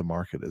throughout the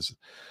market, is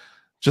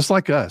just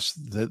like us,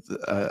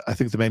 that I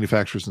think the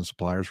manufacturers and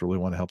suppliers really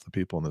want to help the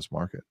people in this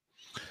market.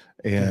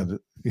 And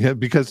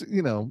because,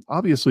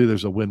 obviously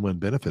there's a win-win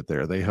benefit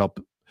there. They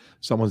help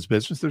someone's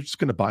business. They're just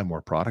going to buy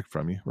more product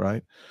from you.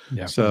 Right.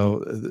 Yeah.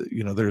 So,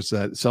 there's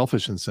that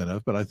selfish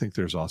incentive, but I think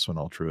there's also an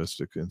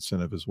altruistic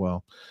incentive as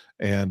well.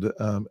 And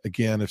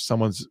again, if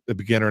someone's a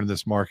beginner in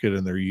this market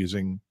and they're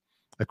using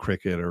a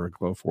Cricut or a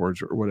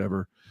Glowforge or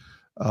whatever,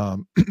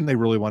 They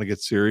really want to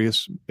get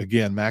serious.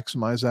 Again,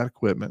 maximize that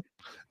equipment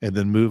and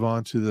then move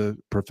on to the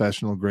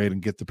professional grade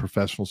and get the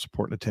professional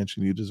support and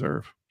attention you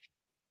deserve.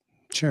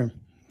 Sure.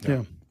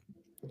 Yeah.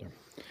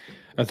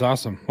 That's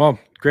awesome. Well,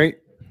 great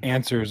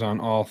answers on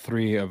all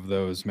three of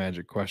those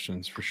magic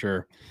questions for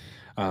sure.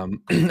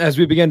 As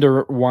we begin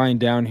to wind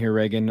down here,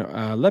 Reagan,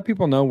 let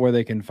people know where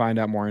they can find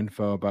out more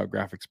info about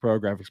Graphics Pro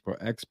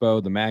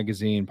Expo, the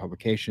magazine,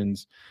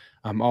 publications,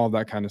 all of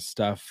that kind of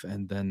stuff.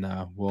 And then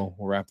we'll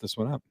wrap this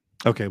one up.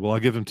 Okay. Well, I'll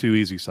give them two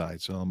easy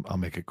sites, so I'll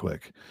make it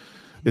quick.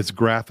 It's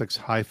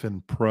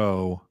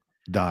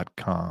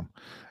graphics-pro.com.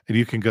 And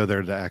you can go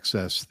there to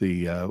access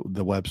the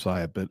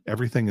website, but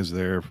everything is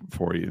there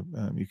for you.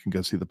 You can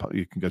go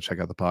you can go check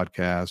out the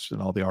podcast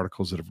and all the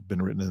articles that have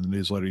been written in the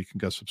newsletter. You can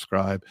go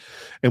subscribe.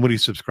 And when you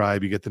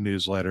subscribe, you get the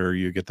newsletter,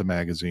 you get the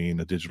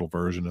magazine, a digital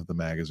version of the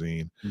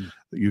magazine,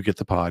 you get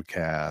the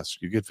podcast,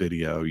 you get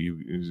video,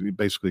 you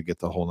basically get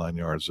the whole 9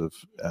 yards of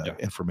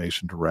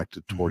information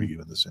directed toward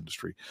you in this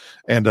industry.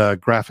 And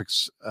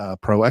Graphics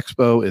Pro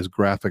Expo is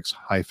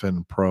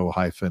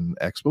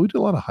graphics-pro-expo. We do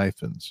a lot of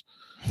hyphens.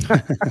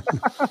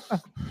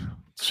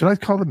 Should I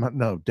call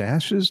them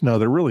dashes? No,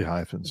 they're really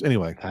hyphens.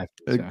 Anyway,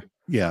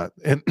 yeah.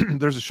 And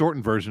there's a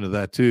shortened version of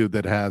that too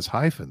that has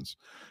hyphens.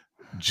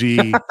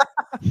 G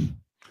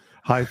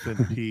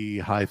hyphen P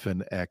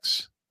hyphen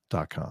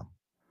X.com.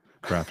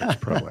 Graphics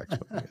Pro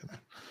Expo.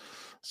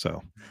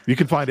 So you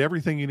can find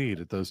everything you need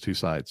at those two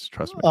sites.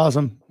 Trust me.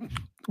 Awesome.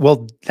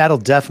 Well, that'll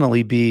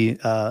definitely be,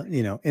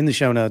 in the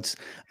show notes,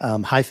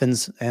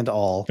 hyphens and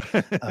all.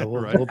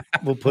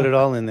 We'll put it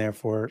all in there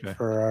for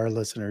our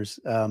listeners.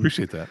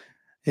 Appreciate that.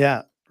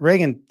 Yeah.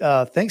 Reagan,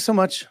 thanks so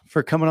much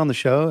for coming on the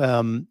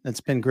show.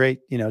 It's been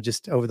great,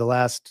 just over the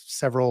last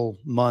several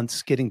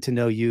months, getting to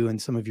know you and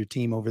some of your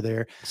team over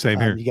there. Same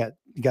here. You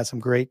got some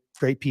great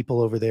people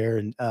over there,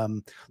 and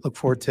look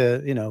forward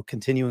to,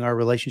 continuing our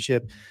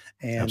relationship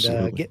and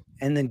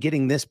then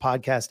getting this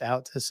podcast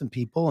out to some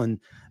people and,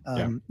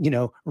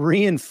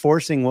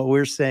 reinforcing what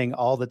we're saying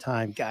all the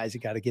time, guys, you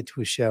got to get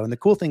to a show. And the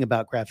cool thing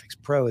about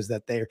Graphics Pro is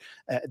that the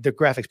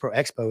Graphics Pro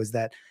Expo is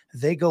that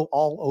they go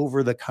all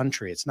over the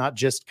country. It's not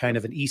just kind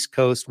of an East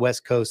Coast,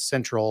 West Coast,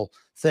 Central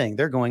thing.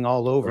 They're going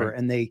all over, right.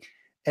 And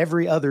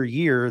every other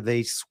year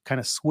they kind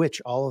of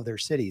switch all of their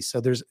cities. So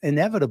there's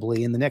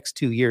inevitably in the next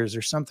 2 years,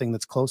 there's something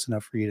that's close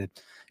enough for you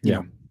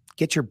to,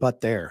 get your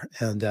butt there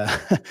and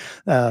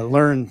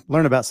learn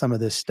about some of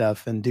this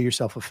stuff and do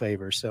yourself a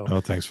favor. So,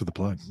 thanks for the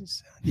plug.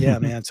 Yeah,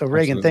 man. So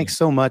Reagan, thanks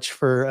so much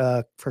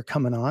for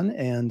coming on,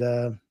 and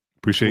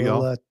appreciate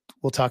y'all.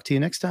 We'll talk to you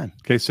next time.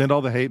 Okay. Send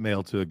all the hate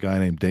mail to a guy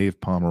named Dave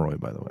Pomeroy,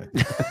 by the way.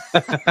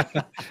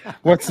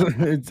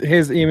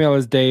 His email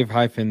is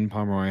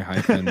Dave-Pomeroy-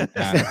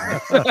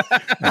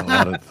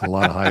 a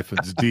lot of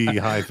hyphens.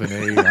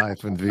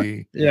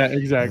 D-A-V. Yeah,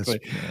 exactly.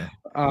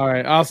 All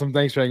right. Awesome.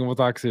 Thanks, Reagan. We'll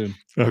talk soon.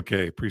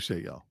 Okay.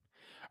 Appreciate y'all.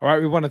 All right.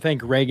 We want to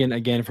thank Reagan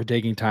again for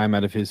taking time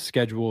out of his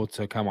schedule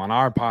to come on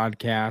our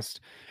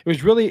podcast.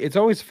 It's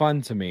always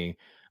fun to me.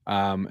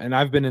 And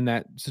I've been in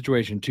that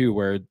situation too,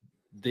 where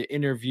the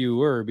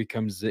interviewer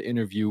becomes the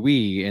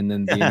interviewee, and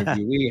then the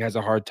interviewee has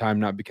a hard time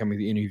not becoming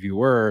the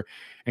interviewer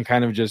and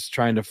kind of just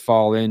trying to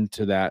fall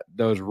into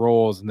those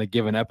roles in the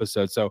given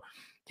episode. So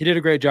he did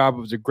a great job.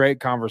 It was a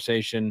great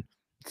conversation,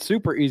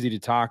 super easy to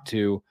talk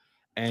to,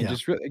 and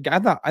just really,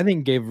 I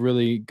think gave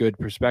really good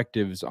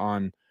perspectives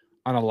on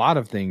a lot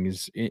of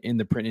things in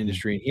the print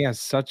industry. And he has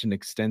such an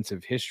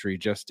extensive history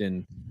just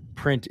in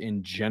print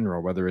in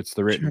general, whether it's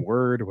the written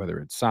word, whether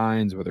it's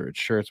signs, whether it's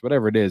shirts,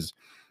 whatever it is.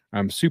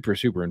 Super,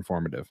 super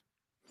informative.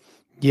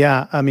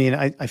 Yeah. I mean,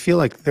 I feel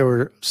like there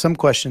were some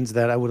questions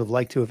that I would have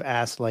liked to have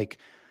asked, like,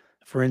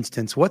 for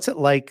instance, what's it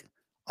like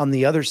on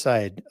the other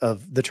side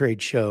of the trade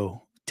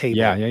show table?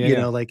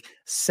 Yeah. Like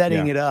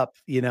setting it up,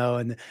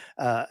 and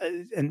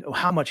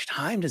how much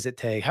time does it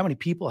take? How many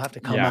people have to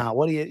come out?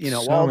 What do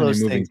so all many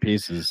those moving things.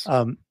 Pieces.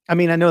 I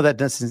mean, I know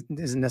that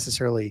isn't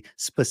necessarily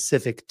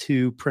specific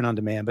to print on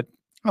demand, but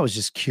I was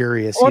just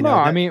curious.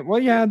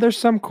 There's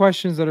some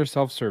questions that are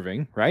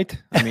self-serving, right?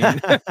 I mean,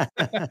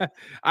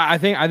 I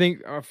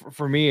think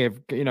for me, if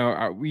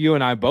you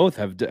and I both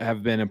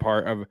have been a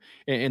part of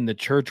in the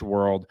church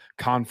world,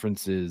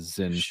 conferences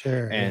and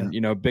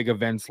big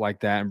events like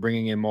that, and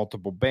bringing in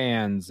multiple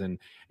bands and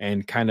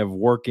kind of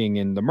working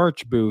in the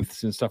merch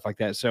booths and stuff like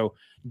that. So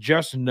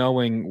just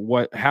knowing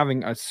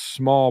having a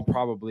small,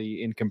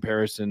 probably in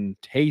comparison,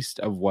 taste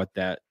of what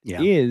that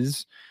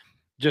is.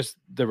 Just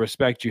the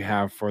respect you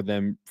have for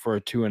them for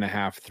a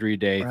 2.5-3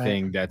 day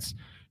thing that's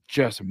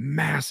just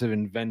massive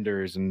in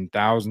vendors and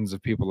thousands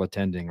of people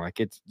attending.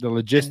 Like it's the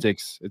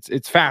logistics.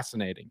 It's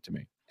fascinating to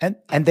me.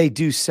 And they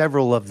do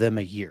several of them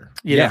a year.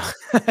 Yeah.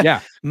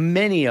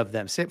 Many of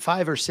them,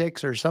 5 or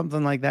 6 or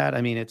something like that.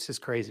 I mean, it's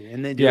just crazy.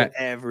 And they do it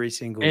every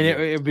single year.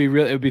 And it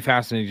would be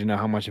fascinating to know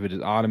how much of it is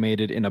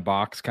automated in a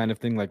box kind of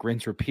thing, like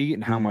rinse, repeat,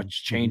 and how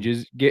much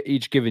changes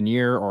each given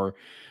year or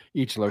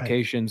each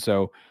location.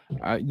 So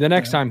the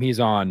next time he's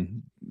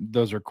on,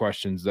 those are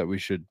questions that we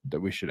should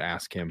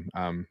ask him.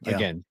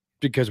 Again,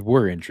 because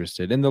we're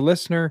interested. And the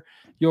listener,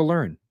 you'll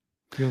learn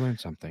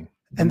something.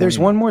 And there's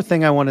one more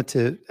thing I wanted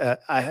to,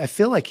 I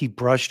feel like he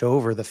brushed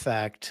over the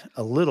fact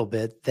a little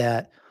bit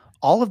that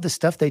all of the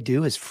stuff they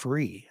do is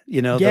free.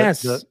 You know,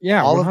 yes. All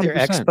 100%. of their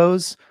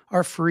expos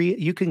are free.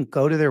 You can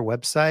go to their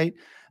website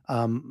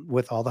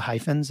with all the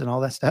hyphens and all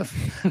that stuff,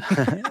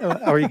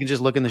 or you can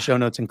just look in the show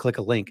notes and click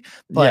a link.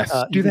 But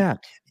yes, do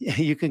that.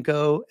 You can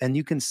go and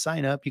you can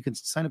sign up. You can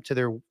sign up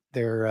to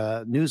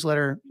their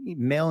newsletter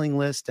mailing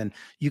list, and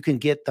you can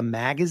get the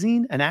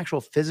magazine, an actual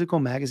physical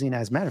magazine.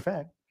 As a matter of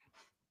fact,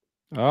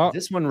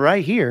 this one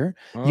right here,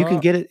 you can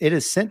get it. It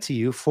is sent to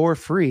you for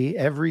free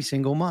every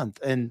single month.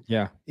 And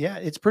yeah,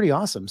 it's pretty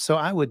awesome. So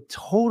I would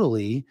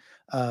totally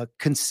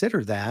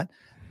consider that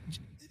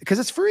because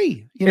it's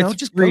free.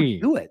 Just free.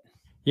 Go do it.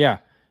 Yeah.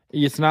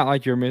 It's not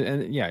like you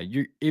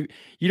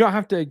don't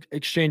have to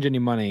exchange any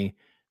money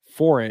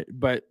for it,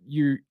 but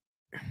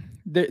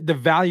the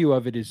value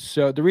of it is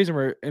so. The reason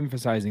we're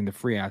emphasizing the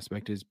free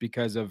aspect is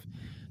because of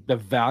the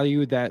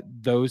value that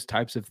those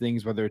types of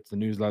things, whether it's the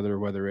newsletter,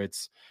 whether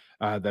it's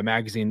the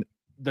magazine,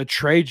 the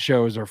trade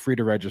shows are free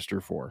to register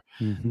for.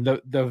 Mm-hmm.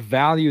 The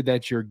value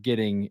that you're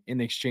getting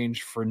in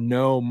exchange for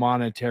no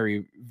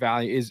monetary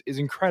value is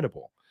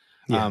incredible.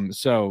 Yeah.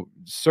 So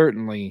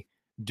certainly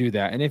do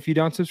that. And if you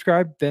don't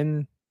subscribe,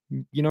 then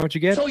you know what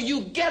you get. So you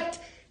get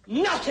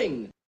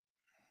nothing.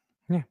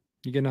 Yeah,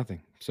 you get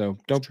nothing. So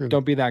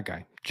don't be that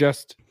guy.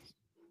 Just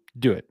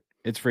do it.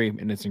 It's free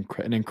and it's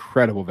an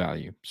incredible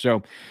value.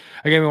 So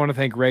again, we want to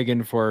thank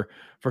Reagan for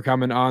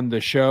coming on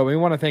the show. We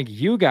want to thank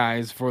you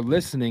guys for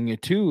listening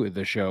to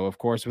the show. Of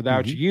course,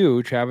 without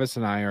you, Travis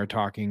and I are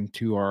talking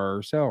to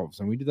ourselves,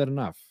 and we do that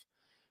enough.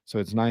 So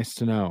it's nice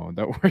to know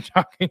that we're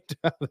talking to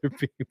other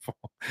people.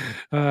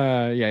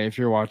 If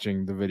you're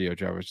watching the video,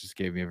 Travis just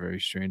gave me a very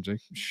strange,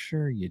 like,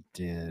 sure you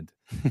did.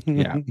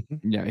 Yeah.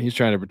 He's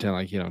trying to pretend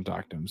like he don't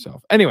talk to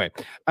himself. Anyway,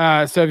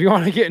 so if you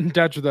want to get in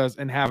touch with us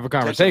and have a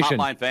conversation,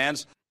 hotline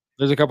fans,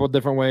 there's a couple of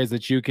different ways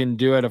that you can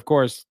do it. Of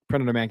course,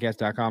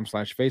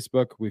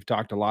 printondemancast.com/Facebook. We've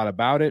talked a lot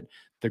about it.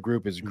 The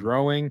group is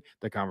growing.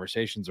 The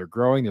conversations are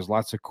growing. There's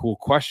lots of cool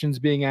questions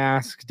being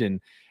asked and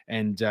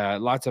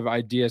lots of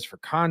ideas for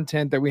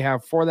content that we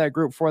have for that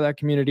group, for that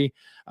community.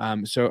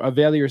 So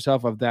avail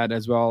yourself of that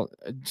as well.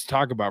 Just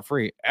talk about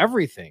free.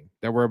 Everything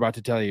that we're about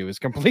to tell you is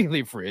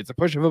completely free. It's a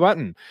push of a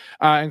button,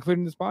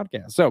 including this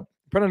podcast. So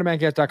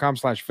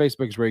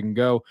printondemancast.com/Facebook is where you can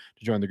go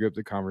to join the group,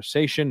 the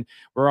conversation.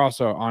 We're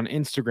also on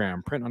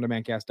Instagram.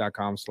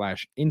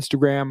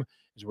 printondemancast.com/Instagram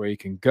is where you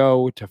can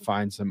go to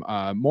find some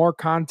more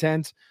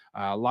content.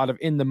 A lot of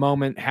in the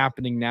moment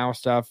happening now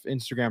stuff.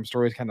 Instagram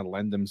stories kind of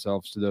lend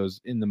themselves to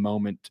those in the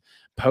moment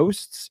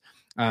posts.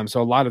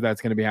 So a lot of that's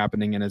going to be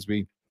happening. And as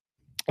we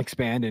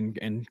expand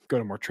and go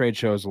to more trade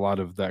shows, a lot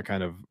of that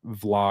kind of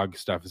vlog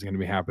stuff is going to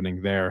be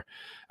happening there.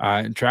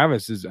 And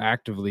Travis is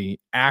actively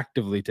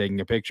taking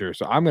a picture.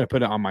 So I'm going to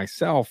put it on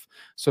myself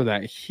so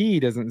that he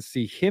doesn't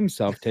see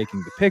himself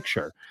taking the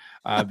picture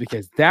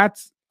because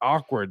that's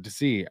awkward to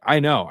see. I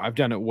know I've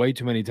done it way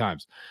too many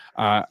times.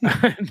 And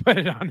put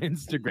it on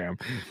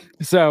Instagram.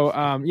 So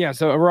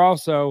so we're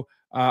also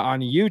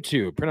on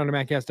YouTube.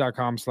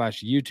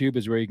 printondemancast.com/YouTube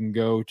is where you can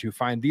go to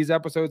find these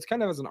episodes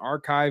kind of as an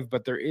archive,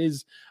 but there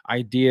is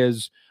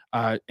ideas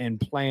and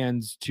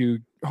plans to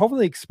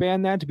hopefully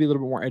expand that to be a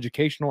little bit more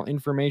educational,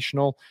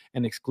 informational,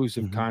 and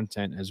exclusive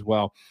content as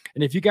well.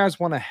 And if you guys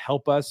want to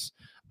help us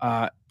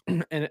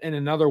in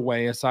another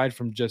way, aside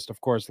from just,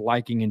 of course,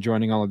 liking and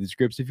joining all of these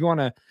groups, if you want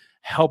to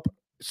help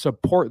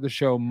support the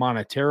show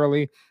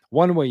monetarily,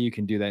 one way you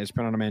can do that is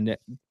Print on Demand.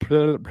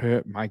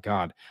 My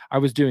God, I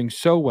was doing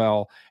so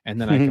well,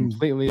 and then I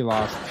completely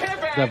lost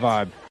the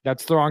vibe.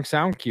 That's the wrong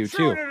sound cue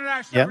too.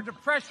 Yep.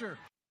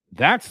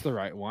 That's the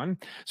right one.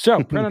 So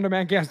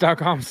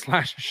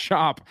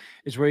printondemancast.com/shop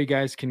is where you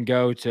guys can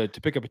go to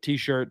pick up a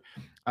t-shirt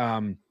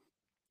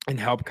and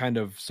help kind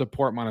of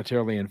support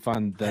monetarily and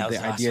fund the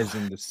ideas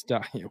awesome. And the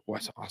stuff. It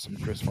was awesome,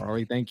 Chris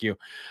Farley. Thank you.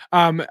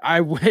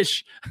 I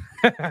wish.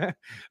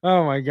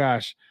 Oh my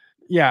gosh.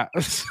 Yeah.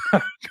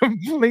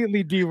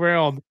 Completely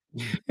derailed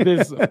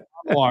this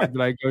blog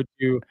that I go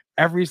to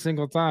every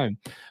single time.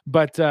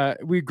 But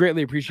we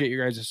greatly appreciate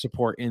you guys'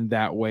 support in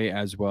that way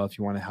as well. If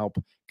you want to help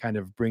kind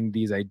of bring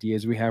these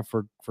ideas we have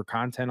for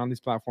content on these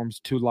platforms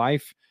to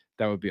life,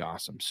 that would be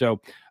awesome.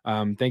 So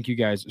thank you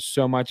guys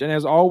so much. And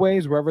as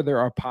always, wherever there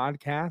are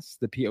podcasts,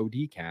 the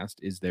PODcast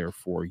is there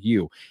for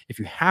you. If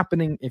you're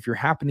happening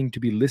to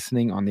be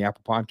listening on the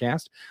Apple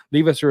Podcast,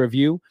 leave us a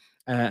review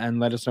and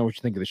let us know what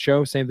you think of the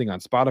show. Same thing on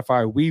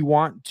Spotify. We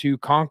want to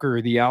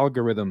conquer the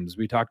algorithms.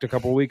 We talked a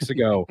couple of weeks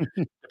ago,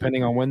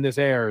 depending on when this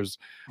airs,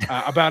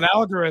 about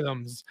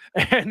algorithms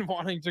and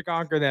wanting to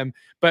conquer them.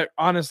 But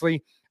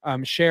honestly,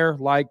 share,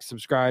 like,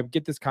 subscribe,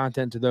 get this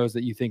content to those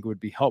that you think would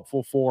be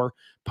helpful for.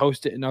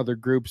 Post it in other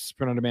groups,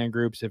 Print on Demand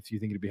groups, if you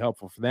think it'd be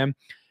helpful for them.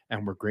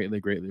 And we're greatly,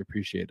 greatly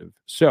appreciative.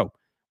 So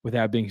with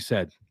that being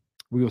said,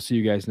 we will see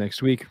you guys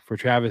next week. For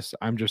Travis,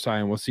 I'm Josiah,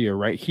 and we'll see you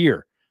right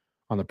here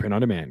on the Print on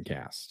Demand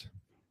cast.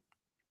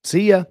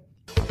 See ya.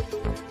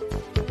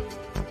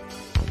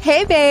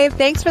 Hey, babe.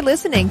 Thanks for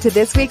listening to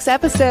this week's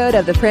episode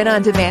of the Print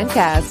on Demand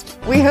Cast.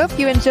 We hope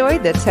you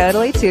enjoyed the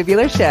Totally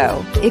Tubular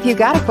Show. If you've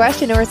got a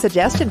question or a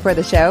suggestion for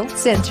the show,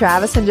 send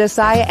Travis and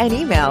Josiah an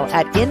email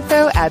at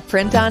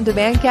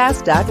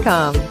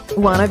info@printondemandcast.com.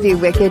 Want to be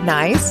wicked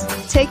nice?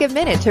 Take a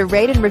minute to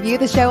rate and review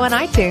the show on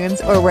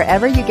iTunes or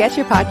wherever you get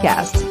your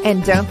podcasts.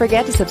 And don't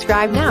forget to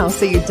subscribe now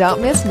so you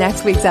don't miss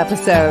next week's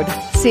episode.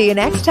 See you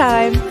next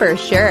time, for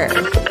sure.